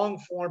the long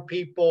form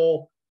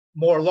people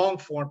more long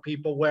form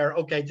people, where,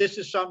 okay, this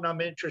is something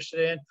I'm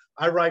interested in.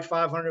 I write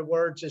 500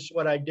 words. This is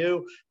what I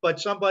do. But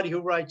somebody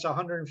who writes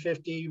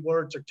 150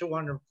 words or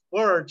 200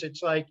 words,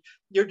 it's like,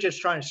 you're just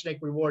trying to snake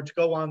rewards.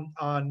 Go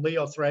on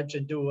Leo Threads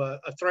and do a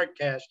thread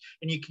cast,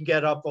 and you can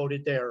get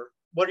upvoted there.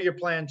 What are your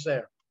plans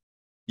there?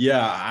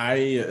 Yeah,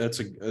 that's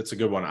a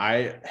good one.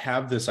 I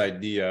have this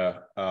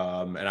idea,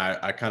 and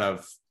I kind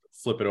of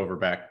flip it over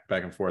back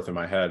and forth in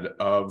my head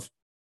of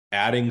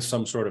adding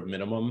some sort of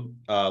minimum,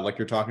 like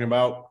you're talking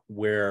about,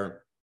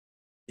 where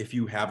if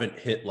you haven't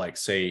hit, like,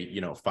 say,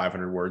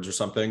 500 words or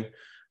something,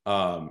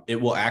 while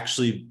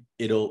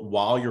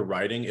you're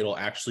writing, it'll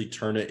actually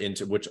turn it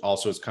into, which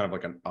also is kind of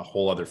like a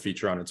whole other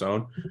feature on its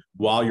own.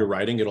 While you're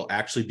writing, it'll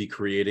actually be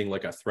creating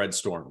like a thread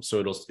storm. So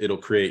it'll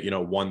create,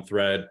 one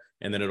thread,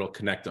 and then it'll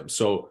connect them.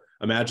 So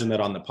imagine that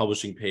on the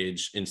publishing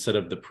page, instead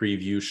of the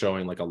preview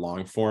showing like a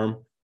long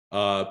form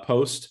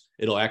post,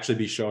 it'll actually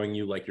be showing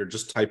you like you're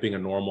just typing a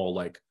normal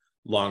like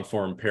long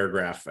form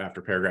paragraph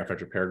after paragraph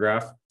after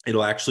paragraph.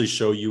 It'll actually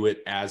show you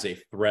it as a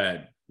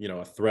thread,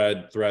 a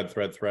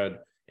thread,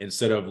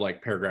 instead of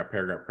like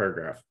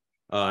paragraph.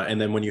 And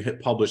then when you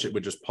hit publish, it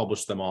would just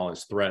publish them all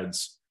as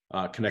threads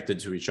connected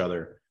to each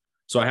other.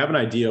 So I have an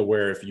idea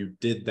where if you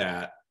did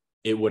that,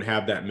 it would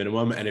have that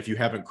minimum. And if you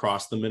haven't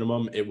crossed the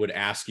minimum, it would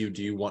ask you,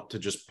 do you want to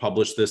just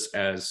publish this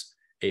as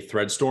a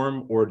thread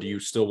storm, or do you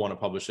still want to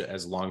publish it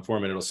as long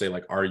form? And it'll say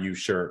like, are you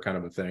sure, kind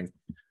of a thing.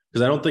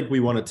 Because I don't think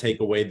we want to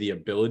take away the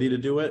ability to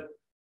do it.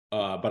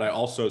 But I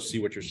also see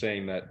what you're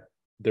saying, that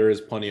there is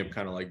plenty of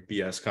kind of like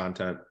BS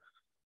content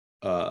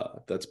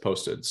that's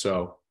posted.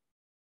 So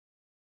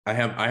I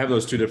have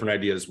those two different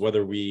ideas,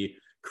 whether we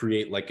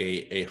create like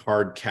a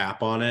hard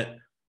cap on it.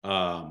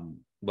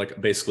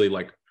 Like basically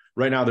like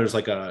right now there's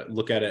like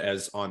look at it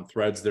as on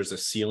threads, there's a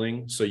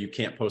ceiling. So you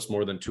can't post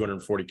more than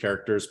 240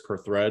 characters per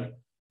thread.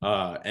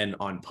 And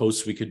on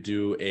posts, we could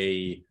do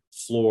a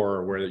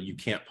floor where you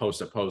can't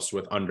post a post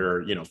with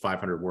under,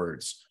 500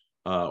 words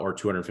or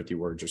 250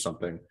 words or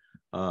something.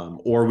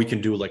 Or we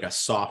can do like a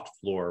soft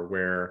floor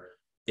where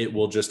it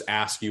will just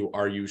ask you,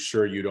 are you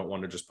sure you don't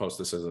want to just post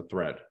this as a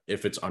thread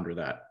if it's under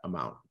that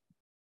amount?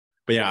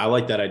 But yeah, I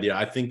like that idea.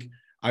 I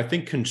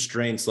think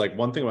constraints, like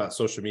one thing about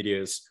social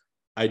media is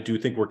I do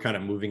think we're kind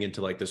of moving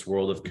into like this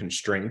world of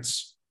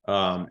constraints,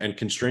 and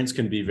constraints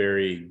can be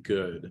very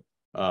good,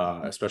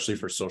 especially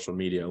for social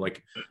media.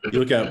 Like you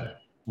look at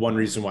one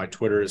reason why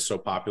Twitter is so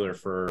popular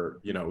for,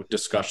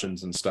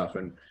 discussions and stuff.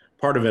 And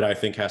part of it, I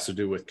think, has to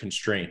do with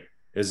constraint,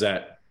 is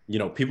that,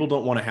 people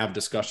don't want to have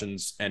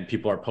discussions and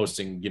people are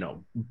posting,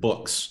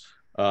 books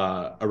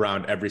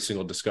around every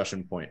single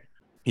discussion point.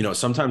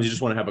 Sometimes you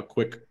just want to have a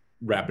quick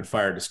rapid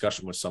fire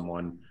discussion with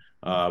someone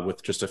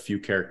with just a few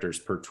characters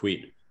per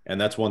tweet. And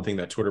that's one thing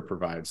that Twitter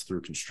provides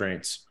through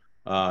constraints.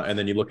 And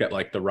then you look at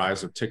like the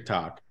rise of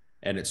TikTok,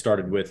 and it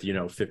started with,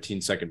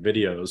 15-second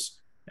videos.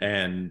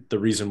 And the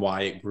reason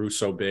why it grew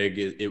so big,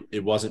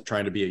 it wasn't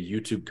trying to be a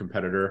YouTube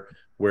competitor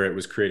where it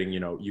was creating,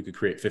 you could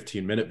create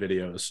 15-minute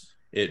videos.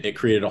 It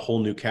created a whole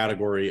new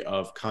category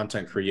of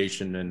content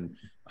creation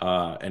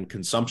and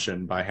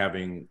consumption by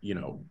having,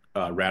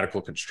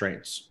 radical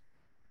constraints.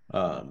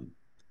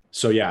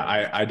 So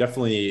yeah, I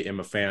definitely am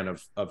a fan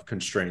of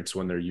constraints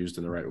when they're used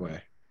in the right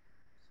way.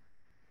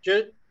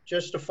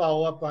 Just to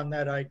follow up on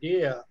that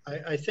idea,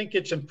 I think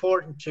it's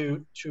important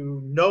to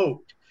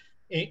note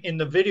in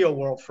the video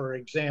world, for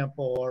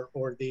example,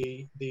 or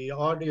the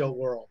audio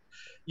world.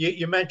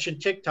 You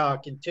mentioned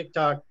TikTok, and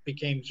TikTok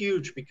became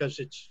huge because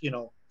it's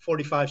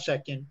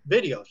 45-second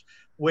videos,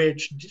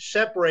 which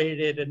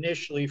separated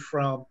initially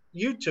from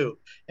YouTube.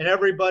 And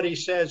everybody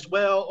says,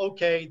 well,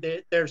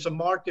 okay, there's a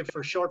market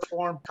for short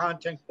form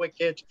content, quick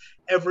hits.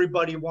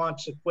 Everybody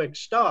wants the quick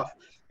stuff.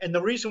 And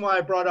the reason why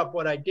I brought up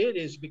what I did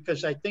is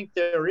because I think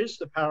there is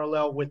the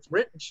parallel with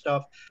written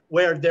stuff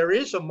where there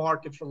is a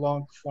market for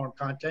long form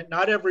content.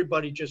 Not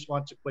everybody just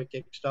wants a quick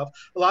hit stuff.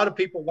 A lot of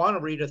people want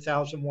to read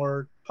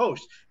 1,000-word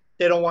post.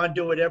 They don't want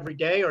to do it every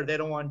day, or they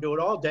don't want to do it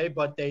all day,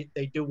 but they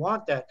do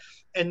want that.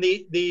 And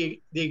the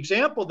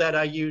example that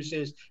I use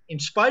is, in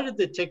spite of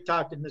the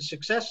TikTok and the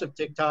success of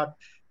TikTok,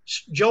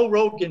 Joe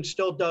Rogan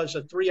still does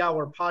a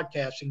 3-hour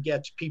podcast and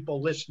gets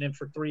people listening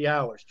for 3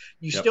 hours.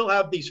 You still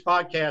have these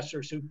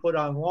podcasters who put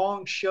on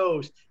long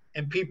shows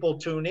and people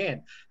tune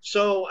in.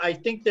 So I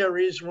think there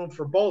is room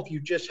for both. You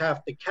just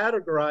have to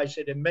categorize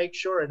it and make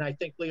sure. And I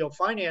think Leo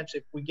Finance,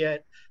 if we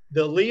get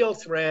the Leo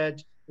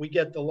threads, we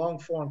get the long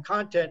form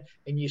content,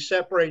 and you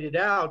separate it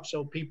out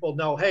so people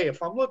know, hey,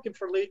 if I'm looking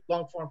for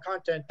long form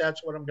content,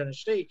 that's what I'm going to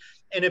see.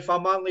 And if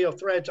I'm on Leo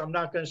Threads, I'm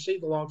not going to see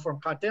the long form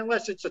content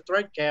unless it's a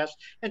threadcast.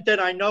 And then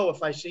I know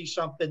if I see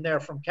something there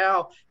from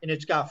Cal and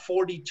it's got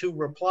 42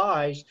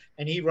 replies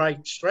and he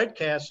writes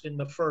threadcast in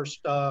the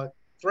first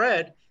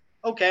thread,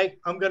 okay,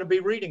 I'm going to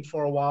be reading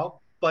for a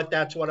while, but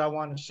that's what I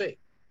want to see.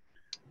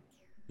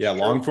 Yeah,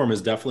 long form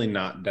is definitely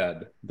not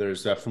dead.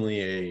 There's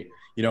definitely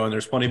and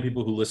there's plenty of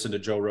people who listen to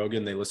Joe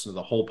Rogan. They listen to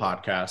the whole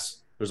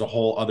podcast. There's a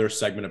whole other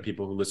segment of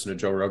people who listen to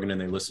Joe Rogan and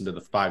they listen to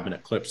the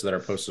 5-minute clips that are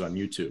posted on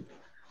YouTube.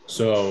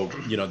 So,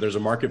 there's a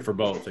market for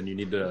both, and you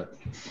need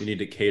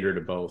to cater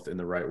to both in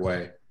the right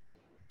way.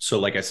 So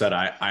like I said,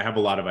 I have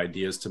a lot of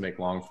ideas to make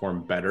long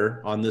form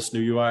better on this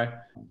new UI.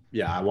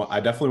 Yeah, I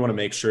definitely want to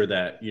make sure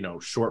that,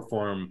 short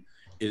form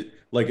is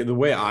like, the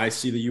way I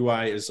see the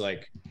UI is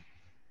like,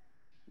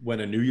 when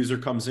a new user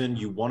comes in,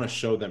 you want to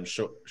show them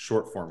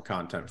short form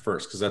content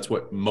first, because that's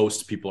what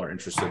most people are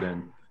interested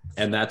in.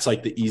 And that's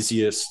like the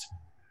easiest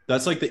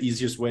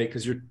way,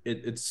 because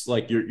it's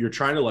like you're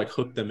trying to like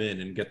hook them in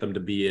and get them to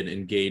be an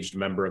engaged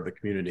member of the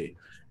community.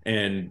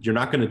 And you're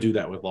not going to do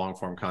that with long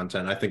form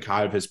content. I think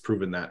Hive has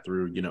proven that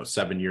through,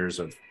 7 years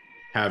of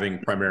having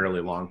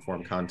primarily long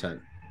form content.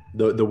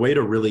 The way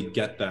to really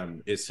get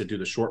them is to do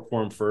the short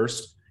form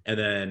first. And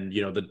then,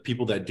 the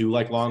people that do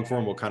like long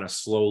form will kind of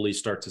slowly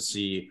start to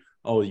see,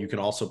 oh, you can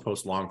also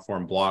post long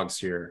form blogs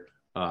here.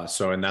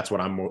 And that's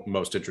what I'm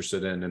most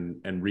interested in,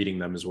 and reading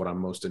them is what I'm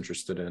most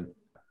interested in.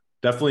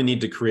 Definitely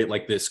need to create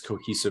like this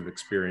cohesive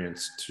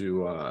experience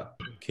to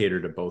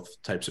cater to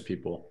both types of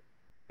people.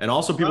 And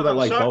also people that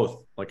like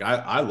both. Like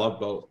I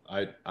love both.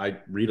 I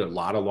read a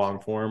lot of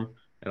long form,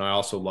 and I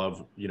also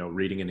love,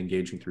 reading and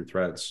engaging through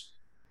threads.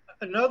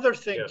 Another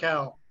thing, Yeah.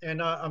 Cal,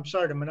 and I'm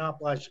sorry to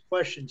monopolize the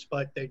questions,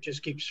 but they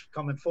just keeps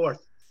coming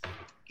forth.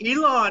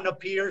 Elon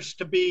appears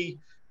to be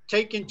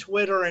taking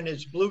Twitter and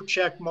his blue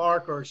check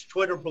mark or his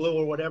Twitter blue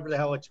or whatever the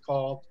hell it's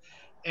called.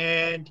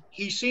 And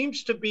he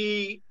seems to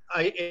be,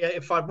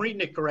 if I'm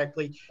reading it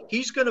correctly,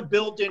 he's going to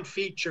build in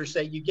features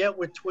that you get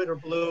with Twitter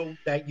Blue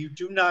that you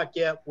do not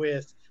get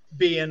with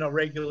being a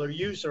regular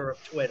user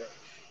of Twitter.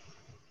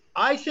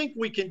 I think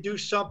we can do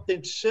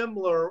something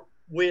similar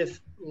with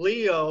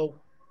Leo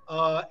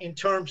in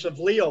terms of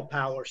Leo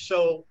power.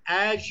 So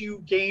as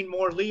you gain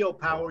more Leo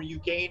power, you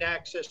gain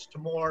access to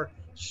more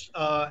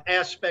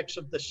aspects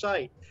of the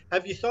site.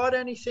 Have you thought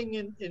anything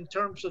in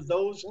terms of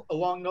those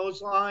along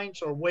those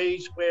lines, or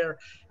ways where,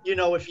 you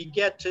know, if you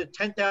get to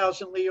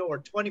 10,000 Leo or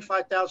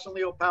 25,000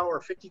 Leo power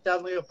or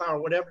 50,000 Leo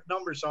power, whatever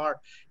numbers are,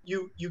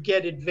 you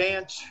get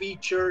advanced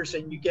features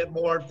and you get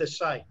more of the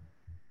site?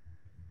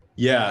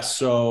 Yeah,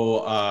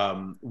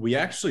 so we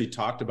actually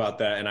talked about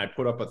that, and I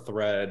put up a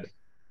thread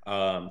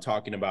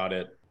talking about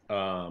it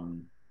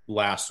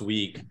last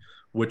week,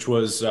 which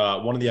was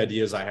one of the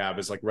ideas I have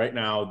is like right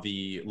now,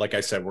 like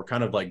I said, we're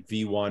kind of like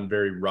V1,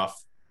 very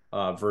rough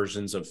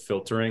versions of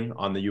filtering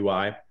on the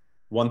UI.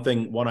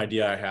 One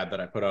idea I had that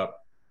I put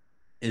up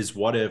is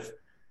what if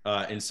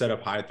instead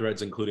of hide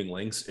threads including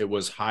links, it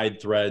was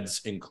hide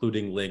threads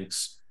including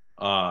links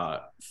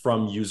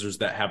from users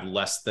that have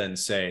less than,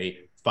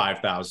 say,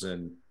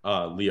 5,000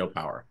 Leo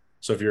power.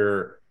 So if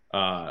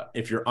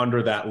you're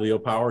under that Leo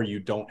power, you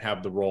don't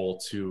have the role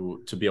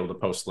to be able to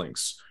post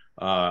links.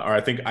 Or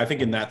I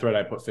think in that thread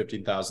I put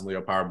 15,000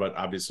 Leo power, but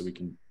obviously we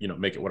can, you know,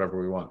 make it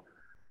whatever we want.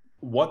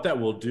 What that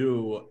will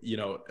do, you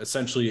know,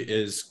 essentially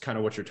is kind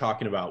of what you're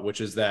talking about,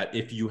 which is that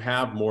if you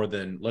have more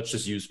than, let's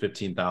just use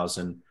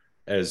 15,000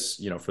 as,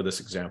 you know, for this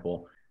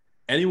example,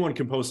 anyone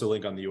can post a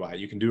link on the UI.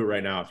 You can do it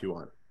right now if you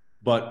want.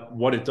 But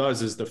what it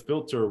does is the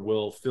filter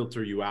will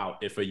filter you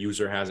out if a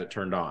user has it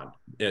turned on,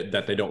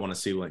 that they don't want to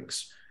see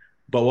links.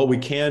 But what we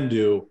can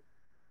do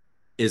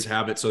is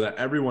have it so that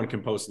everyone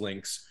can post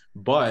links.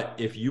 But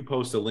if you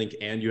post a link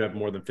and you have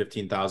more than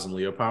 15,000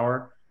 Leo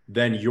power,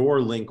 then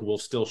your link will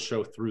still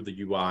show through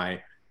the UI,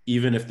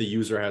 even if the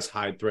user has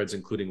hide threads,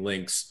 including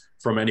links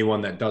from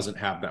anyone that doesn't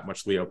have that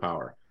much Leo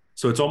power.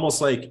 So it's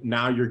almost like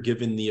now you're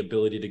given the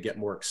ability to get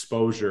more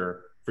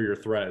exposure for your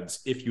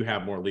threads if you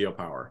have more Leo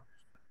power.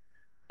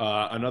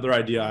 Another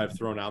idea I've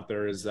thrown out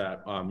there is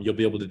that you'll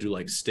be able to do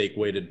like stake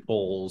weighted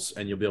polls,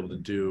 and you'll be able to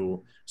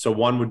do, so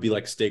one would be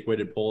like stake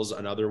weighted polls.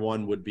 Another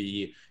one would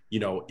be, you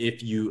know,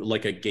 if you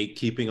like a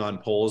gatekeeping on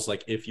polls,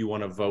 like if you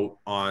want to vote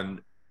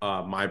on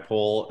my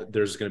poll,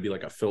 there's going to be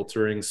like a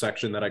filtering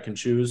section that I can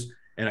choose.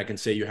 And I can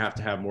say you have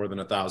to have more than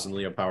 1,000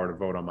 Leo power to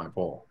vote on my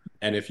poll.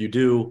 And if you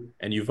do,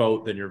 and you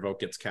vote, then your vote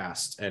gets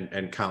cast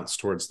and counts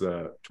towards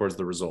the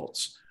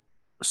results.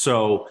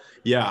 So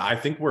yeah, I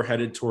think we're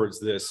headed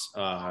towards this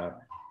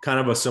kind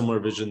of a similar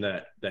vision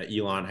that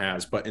Elon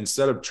has, but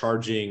instead of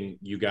charging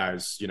you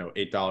guys, you know,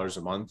 $8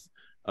 a month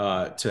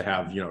to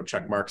have, you know,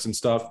 check marks and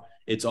stuff,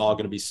 it's all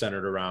going to be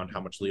centered around how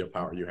much Leo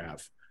power you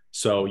have.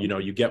 So, you know,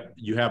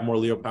 you have more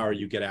Leo power,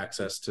 you get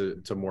access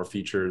to more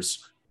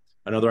features.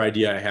 Another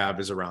idea I have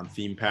is around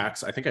theme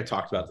packs. I think I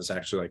talked about this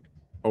actually like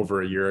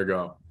over a year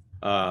ago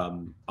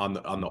on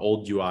the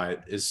old UI.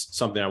 Is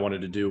something I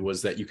wanted to do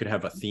was that you could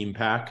have a theme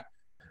pack.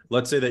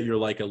 Let's say that you're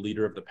like a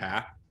leader of the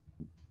pack.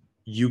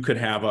 You could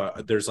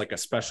have there's like a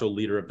special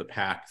leader of the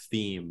pack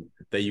theme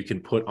that you can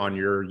put on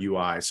your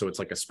UI. So it's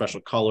like a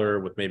special color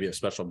with maybe a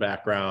special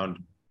background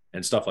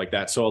and stuff like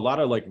that. So a lot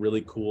of like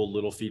really cool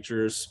little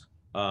features.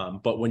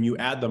 But when you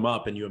add them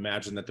up and you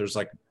imagine that there's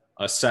like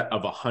a set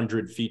of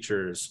 100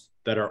 features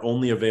that are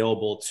only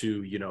available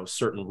to, you know,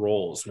 certain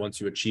roles. Once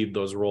you achieve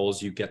those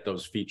roles, you get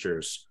those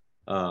features.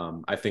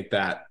 I think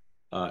that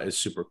is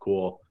super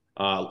cool.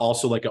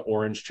 Also like an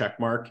orange check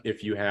mark.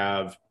 If you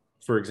have,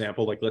 for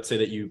example, like let's say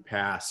that you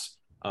pass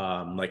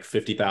like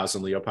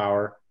 50,000 Leo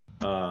power,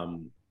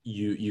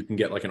 you can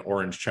get like an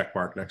orange check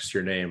mark next to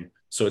your name.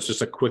 So it's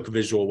just a quick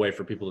visual way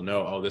for people to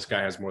know, oh, this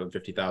guy has more than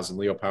 50,000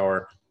 Leo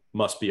power,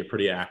 must be a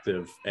pretty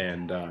active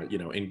and you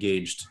know,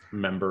 engaged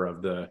member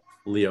of the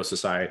Leo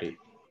society.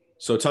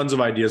 So tons of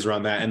ideas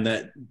around that. And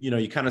that, you know,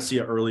 you kind of see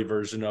an early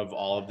version of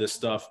all of this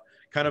stuff,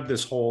 kind of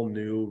this whole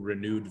new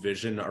renewed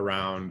vision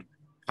around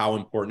how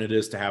important it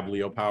is to have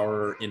Leo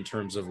power in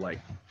terms of like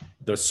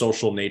the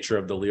social nature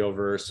of the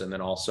Leoverse. And then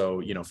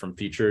also, you know, from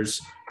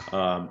features,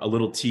 a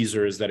little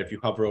teaser is that if you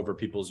hover over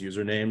people's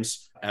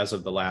usernames as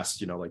of the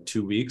last, you know, like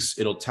 2 weeks,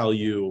 it'll tell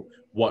you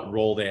what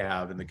role they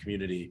have in the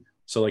community.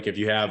 So like if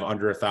you have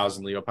under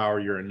 1,000 Leo power,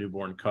 you're a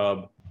newborn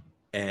cub.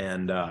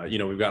 And, you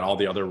know, we've got all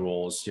the other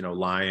roles, you know,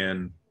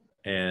 lion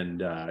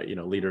and, you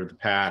know, leader of the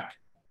pack.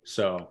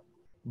 So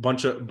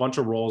bunch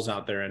of roles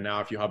out there. And now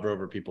if you hover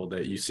over people,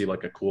 that you see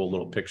like a cool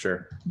little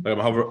picture. Like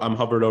I'm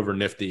hovered over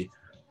Nifty,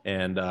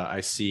 and I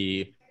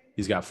see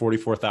he's got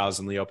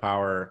 44,000 Leo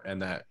power,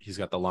 and that he's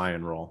got the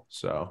lion role.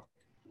 So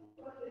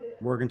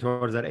working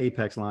towards that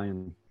Apex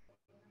lion.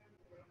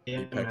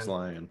 Apex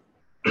lion.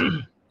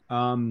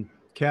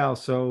 Cal,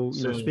 so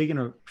soon. speaking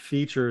of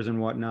features and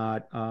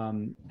whatnot,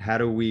 how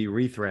do we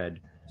rethread?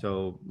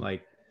 So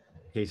like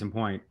case in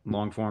point,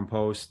 long form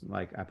post,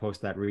 like I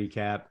post that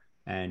recap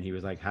and he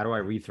was like, how do I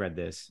rethread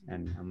this?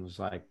 And I was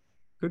like,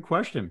 good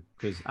question,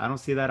 because I don't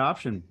see that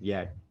option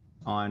yet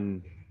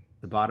on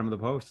the bottom of the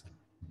post.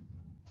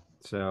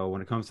 So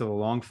when it comes to the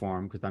long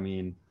form, because I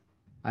mean,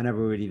 I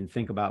never would even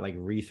think about like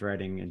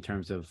rethreading in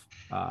terms of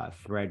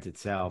threads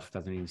itself.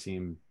 Doesn't even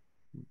seem,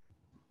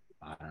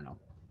 I don't know,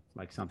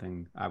 like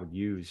something I would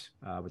use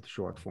with the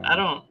short form.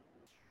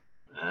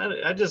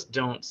 I just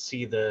don't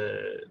see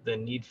the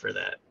need for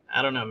that.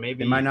 I don't know.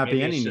 Maybe It might not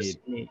be it's any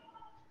just need. me.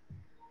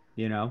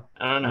 You know,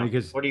 I don't know.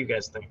 because What do you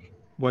guys think?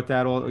 what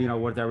that all,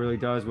 what that really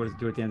does, what does it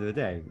do at the end of the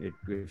day?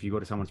 If you go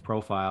to someone's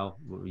profile,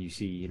 you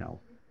see,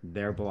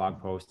 their blog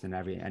posts and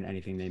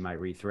anything they might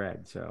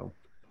rethread. So,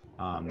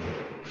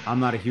 I'm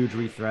not a huge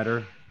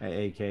rethreader,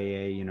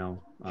 aka,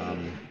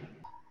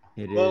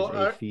 it is Well,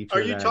 a are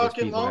feature you that I guess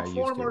talking people long got used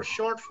form to. or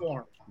short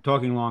form? I'm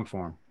talking long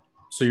form.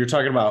 So you're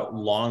talking about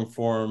long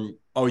form.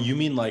 Oh, you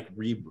mean like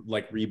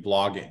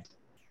reblogging?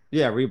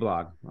 Yeah,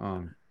 reblog.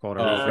 Called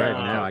a Oh, rethread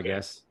okay. now, I Okay.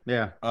 guess.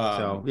 Yeah. So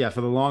Um, yeah,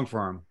 for the long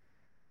form.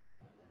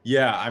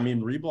 yeah, I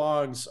mean,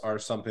 reblogs are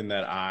something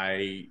that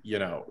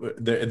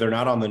they're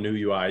not on the new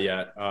UI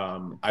yet.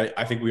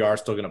 I think we are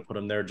still going to put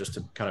them there just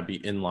to kind of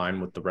be in line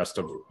with the rest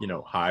of,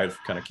 Hive,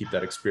 kind of keep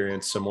that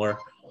experience similar.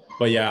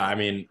 But yeah, I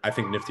mean, I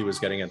think Nifty was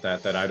getting at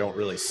that I don't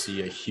really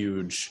see a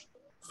huge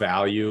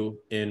value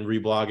in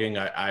reblogging.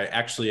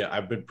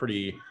 I've been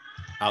pretty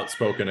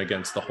outspoken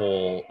against the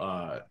whole,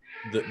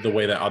 the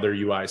way that other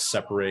UIs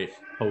separate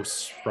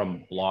posts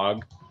from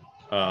blog.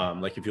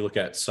 Like if you look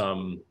at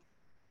some,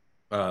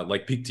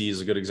 like Peak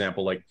is a good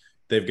example. Like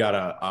they've got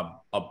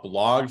a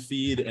blog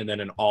feed and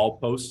then an all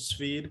posts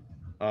feed.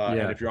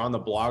 And if you're on the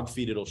blog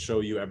feed, it'll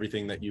show you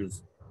everything that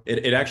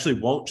it actually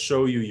won't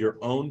show you your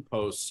own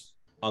posts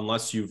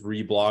unless you've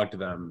reblogged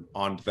them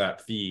onto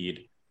that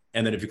feed.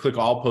 And then if you click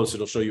all posts,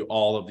 it'll show you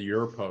all of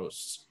your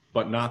posts,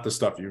 but not the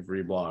stuff you've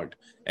reblogged.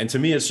 And to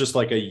me, it's just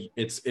like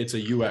it's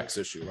a UX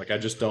issue. Like I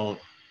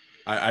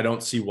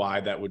don't see why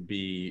that would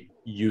be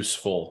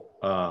useful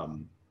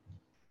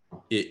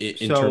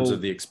in terms of So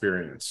the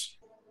experience.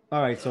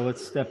 all right, so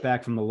let's step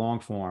back from the long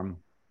form,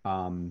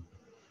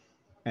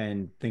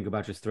 and think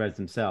about just threads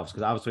themselves.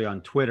 Because obviously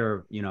on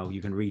Twitter, you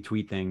can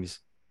retweet things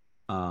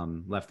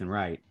left and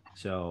right.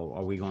 So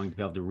are we going to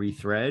be able to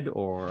rethread,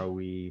 or are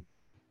we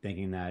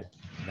thinking that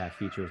that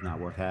feature is not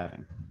worth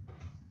having?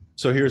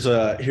 So here's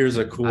a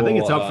cool. I think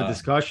it's up for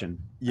discussion,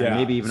 and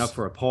maybe even up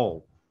for a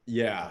poll.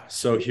 Yeah.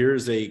 So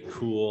here's a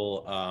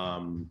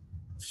cool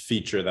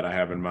feature that I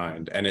have in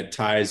mind, and it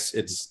ties.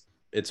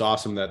 It's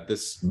awesome that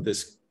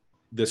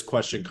this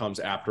question comes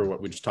after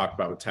what we just talked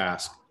about with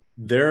Task.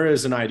 There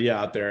is an idea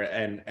out there,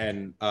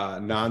 and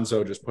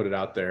Nonzo just put it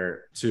out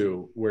there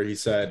too, where he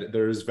said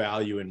there is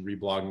value in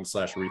reblogging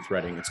 /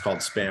 rethreading. It's called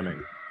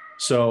spamming.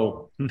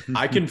 So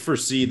I can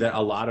foresee that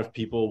a lot of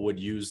people would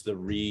use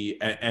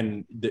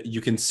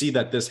you can see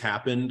that this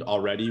happened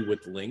already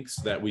with links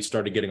that we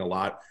started getting a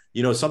lot.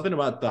 Something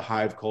about the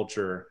Hive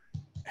culture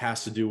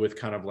has to do with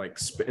kind of like,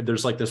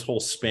 there's like this whole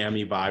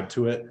spammy vibe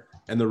to it.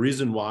 And the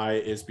reason why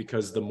is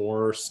because the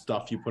more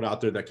stuff you put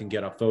out there that can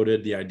get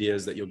upvoted, the idea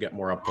is that you'll get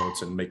more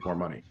upvotes and make more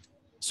money.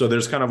 So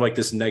there's kind of like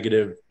this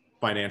negative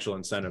financial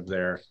incentive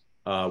there,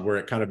 where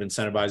it kind of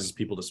incentivizes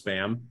people to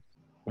spam.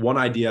 One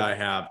idea I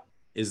have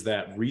is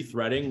that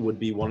rethreading would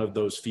be one of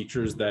those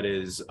features that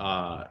is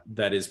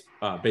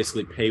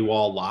basically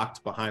paywall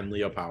locked behind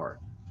Leo Power.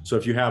 So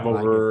if you have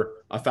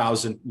over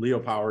 1,000 Leo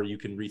Power, you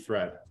can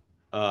rethread.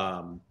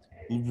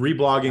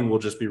 Reblogging will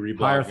just be reblogging.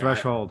 Higher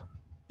threshold.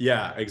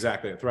 Yeah,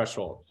 exactly. A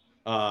threshold.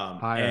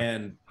 Higher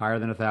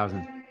than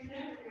 1,000.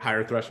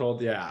 Higher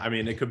threshold. Yeah. I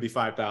mean, it could be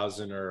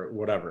 5,000 or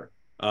whatever.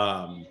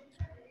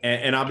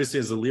 And obviously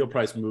as the Leo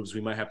price moves,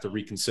 we might have to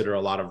reconsider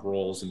a lot of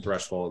roles and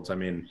thresholds. I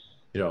mean,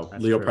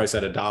 That's Leo true. price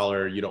at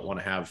 $1, you don't want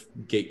to have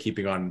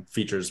gatekeeping on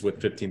features with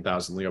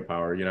 15,000 Leo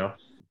power,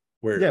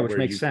 Which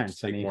makes you sense.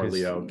 Take more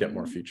Leo, get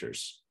more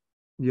features.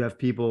 You have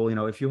people,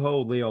 if you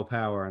hold Leo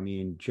power, I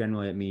mean,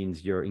 generally it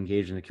means you're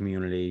engaged in the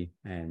community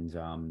and,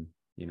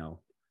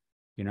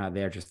 you're not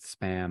there just to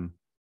spam.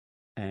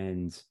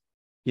 And,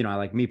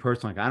 like me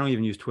personally, like I don't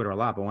even use Twitter a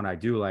lot, but when I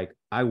do, like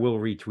I will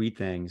retweet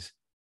things,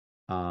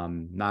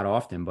 not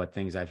often, but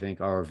things I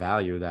think are of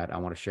value that I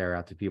want to share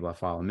out to people that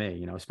follow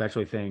me,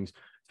 especially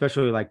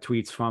like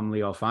tweets from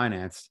Leo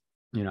Finance,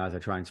 as I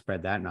try and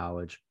spread that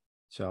knowledge.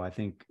 So I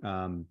think,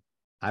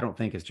 I don't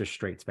think it's just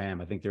straight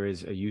spam. I think there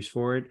is a use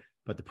for it,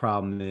 but the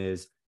problem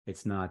is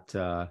it's not,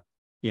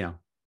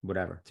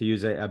 whatever. To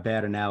use a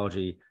bad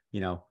analogy,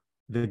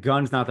 the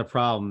gun's not the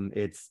problem.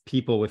 It's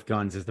people with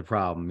guns is the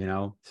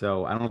problem,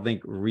 So I don't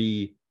think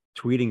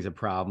retweeting is a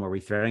problem or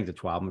rethreading is a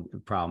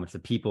problem. It's the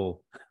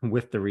people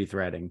with the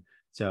rethreading.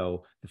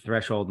 So the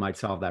threshold might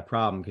solve that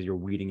problem because you're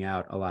weeding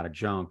out a lot of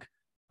junk.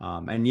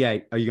 And yeah,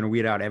 are you going to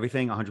weed out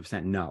everything?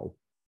 100% no.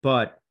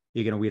 But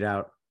you're going to weed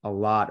out a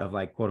lot of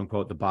like, quote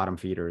unquote, the bottom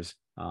feeders.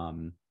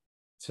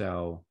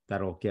 So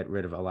that'll get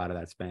rid of a lot of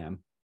that spam.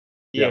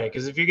 Yeah,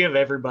 because if you give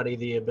everybody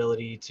the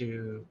ability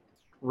to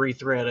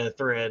rethread a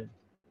thread,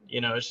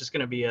 it's just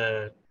going to be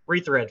a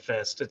rethread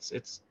fest.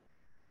 It's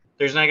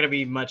there's not going to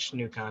be much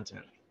new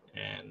content,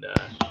 and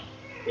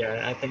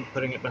yeah, I think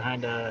putting it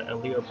behind a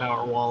Leo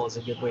Power wall is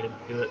a good way to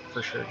do it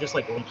for sure. Just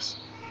like links.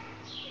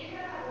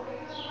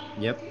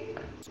 Yep.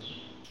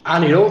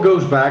 And it all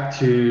goes back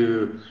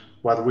to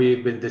what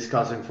we've been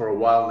discussing for a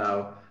while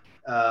now.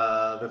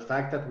 The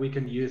fact that we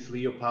can use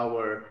Leo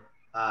Power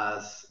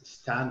as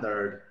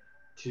standard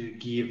to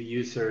give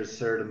users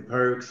certain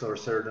perks or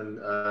certain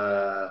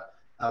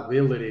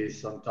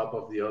abilities on top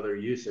of the other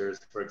users.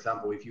 For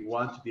example, if you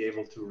want to be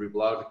able to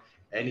reblog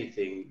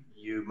anything,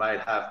 you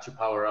might have to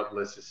power up,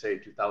 let's just say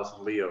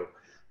 2000 Leo.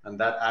 And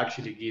that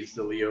actually gives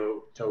the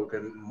Leo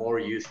token more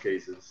use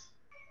cases.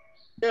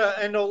 Yeah,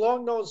 and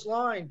along those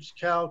lines,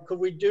 Cal, could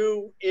we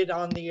do it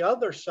on the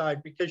other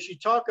side? Because you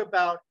talk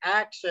about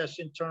access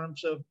in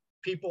terms of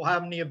people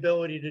having the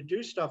ability to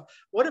do stuff.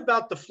 What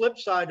about the flip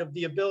side of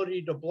the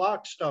ability to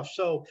block stuff?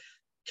 So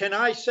can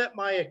I set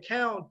my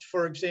account,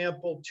 for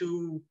example,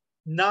 to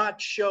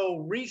not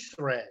show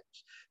rethreads?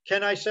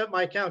 Can I set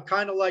my account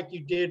kind of like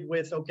you did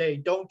with, okay,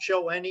 don't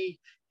show any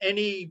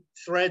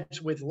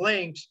threads with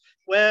links?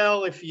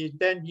 Well, if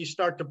you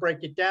start to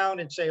break it down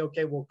and say,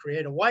 okay, we'll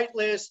create a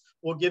whitelist,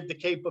 we'll give the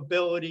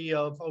capability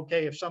of,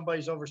 okay, if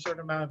somebody's over a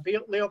certain amount of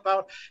Leo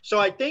power. So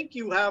I think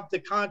you have the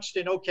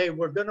constant, okay,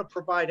 we're going to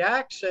provide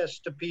access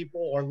to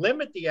people or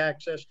limit the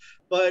access,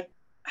 but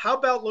how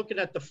about looking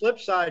at the flip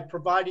side,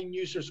 providing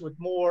users with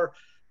more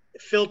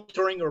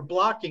filtering or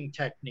blocking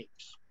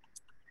techniques?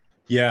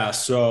 Yeah,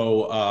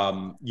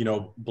 so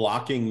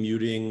blocking,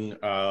 muting,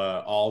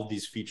 all of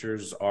these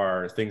features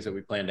are things that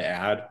we plan to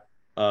add.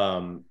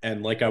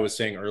 And like I was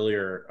saying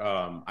earlier,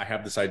 I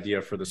have this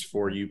idea for this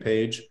For You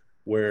page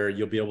where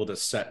you'll be able to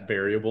set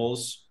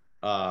variables.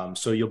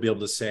 So you'll be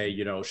able to say,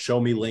 show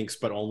me links,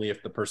 but only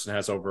if the person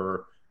has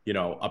over,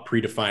 a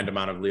predefined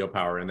amount of Leo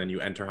power, and then you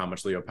enter how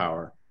much Leo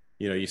power.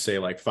 You say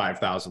like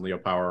 5,000 Leo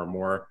power or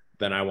more,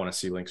 then I want to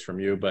see links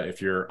from you. But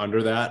if you're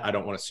under that, I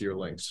don't want to see your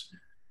links.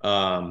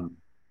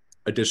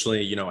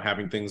 Additionally,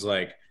 having things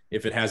like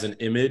if it has an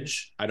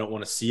image, I don't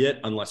want to see it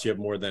unless you have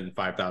more than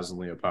 5,000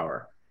 Leo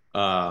power.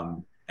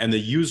 And the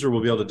user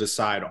will be able to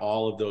decide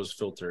all of those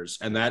filters.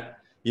 And that,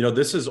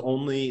 this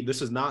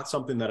is not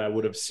something that I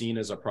would have seen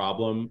as a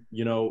problem,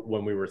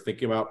 when we were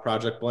thinking about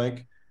Project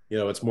Blank.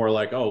 It's more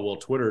like, oh, well,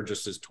 Twitter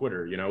just is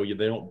Twitter.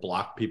 They don't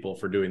block people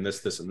for doing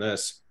this, and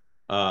this.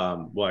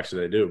 Well,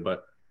 actually they do,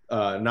 but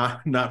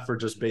not for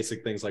just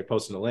basic things like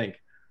posting a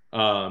link.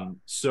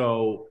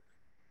 So,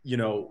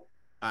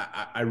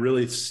 I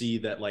really see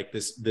that like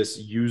this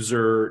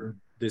user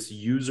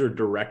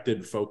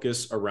directed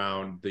focus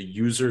around the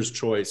user's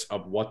choice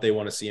of what they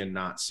want to see and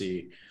not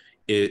see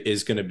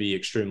is going to be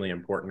extremely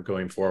important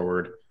going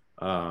forward.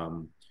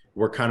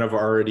 We're kind of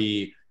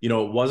already, it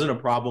wasn't a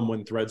problem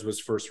when Threads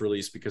was first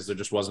released because there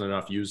just wasn't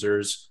enough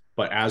users.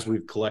 But as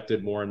we've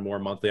collected more and more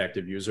monthly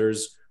active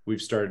users, we've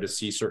started to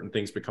see certain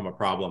things become a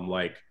problem,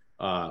 like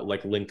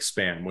link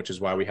spam, which is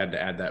why we had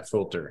to add that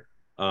filter.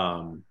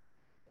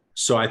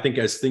 So I think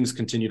as things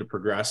continue to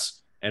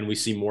progress and we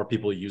see more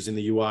people using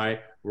the UI,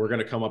 we're going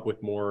to come up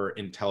with more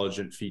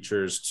intelligent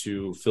features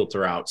to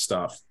filter out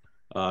stuff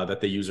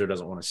that the user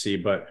doesn't want to see.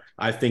 But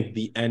I think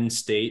the end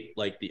state,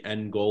 like the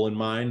end goal in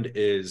mind,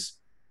 is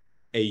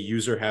a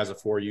user has a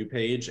For You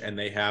page and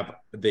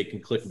they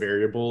can click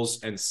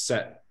variables and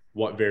set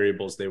what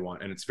variables they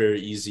want. And it's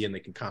very easy and they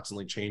can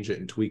constantly change it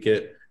and tweak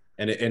it.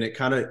 And it's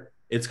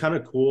kind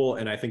of cool.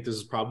 And I think this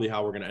is probably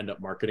how we're going to end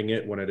up marketing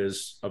it when it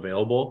is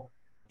available.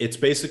 It's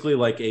basically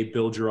like a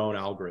build your own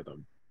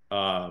algorithm.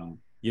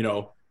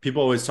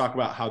 People always talk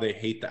about how they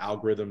hate the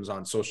algorithms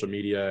on social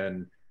media,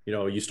 and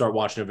you start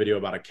watching a video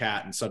about a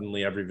cat and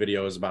suddenly every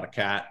video is about a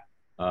cat,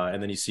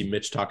 and then you see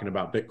Mitch talking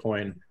about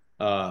Bitcoin.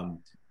 That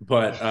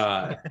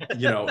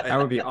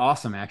would be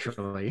awesome,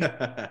 actually.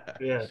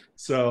 Yeah.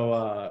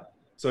 So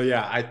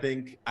yeah, I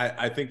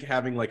think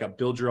having like a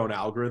build your own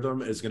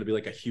algorithm is going to be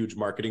like a huge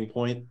marketing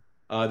point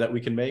that we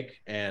can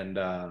make, and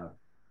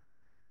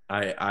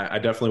I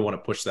definitely want to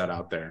push that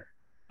out there.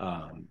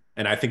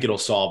 And I think it'll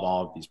solve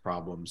all of these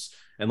problems.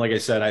 And like I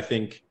said, I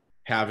think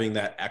having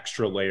that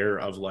extra layer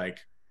of like,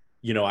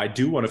 I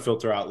do want to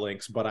filter out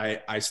links, but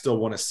I still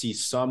want to see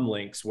some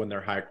links when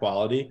they're high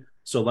quality.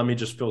 So let me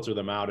just filter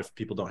them out if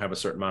people don't have a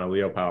certain amount of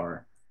Leo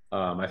power.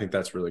 I think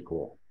that's really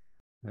cool.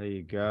 There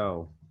you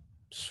go.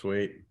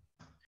 Sweet.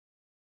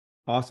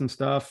 Awesome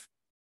stuff.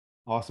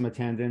 Awesome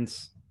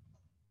attendance.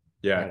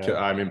 Yeah.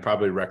 I mean,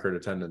 probably record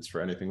attendance for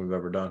anything we've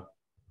ever done.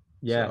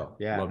 Yeah. So,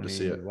 yeah. Love to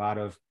see it. A lot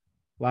of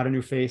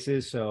new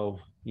faces. So,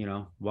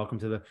 welcome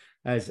to the,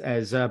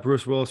 as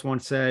Bruce Willis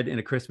once said in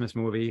a Christmas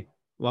movie,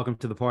 welcome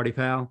to the party,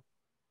 pal.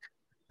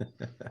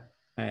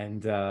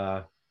 And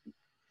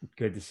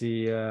good to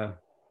see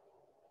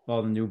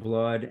all the new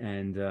blood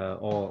and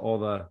all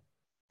the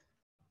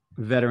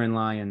veteran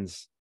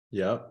Lions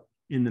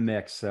in the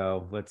mix.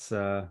 So let's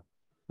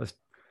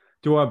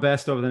do our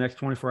best over the next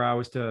 24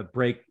 hours to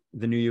break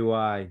the new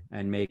UI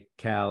and make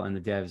Cal and the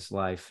devs'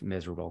 life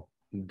miserable.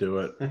 Do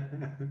it.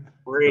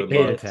 Break Good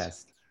luck. it.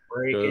 Test.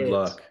 Break Good it.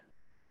 luck.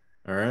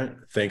 All right.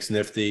 Thanks,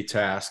 Nifty,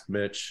 Task,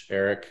 Mitch,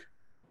 Eric.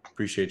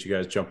 Appreciate you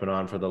guys jumping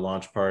on for the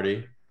launch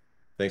party.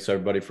 Thanks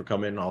everybody for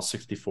coming. All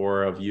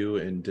 64 of you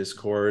in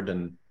Discord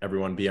and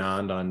everyone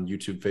beyond on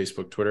YouTube,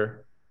 Facebook,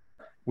 Twitter.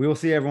 We will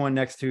see everyone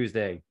next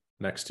Tuesday.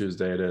 Next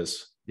Tuesday it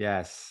is.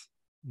 Yes.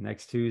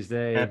 Next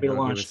Tuesday. Happy It'll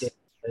launch day,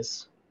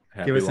 guys.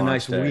 Give us a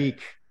nice day.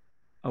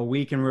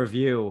 week in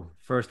review.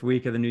 First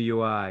week of the new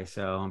UI.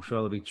 So I'm sure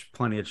there'll be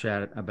plenty of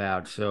chat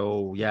about.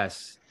 So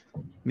yes,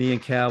 me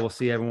and Cal will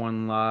see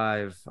everyone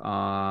live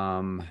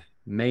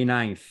May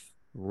 9th,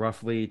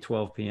 roughly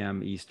 12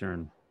 p.m.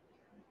 Eastern.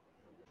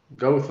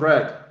 Go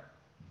Thread.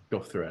 Go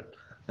Thread.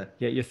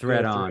 Get your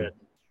thread Go on. thread.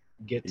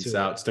 Get Peace to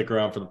out. it. Stick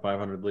around for the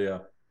 500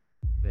 Leo.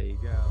 There you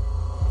go.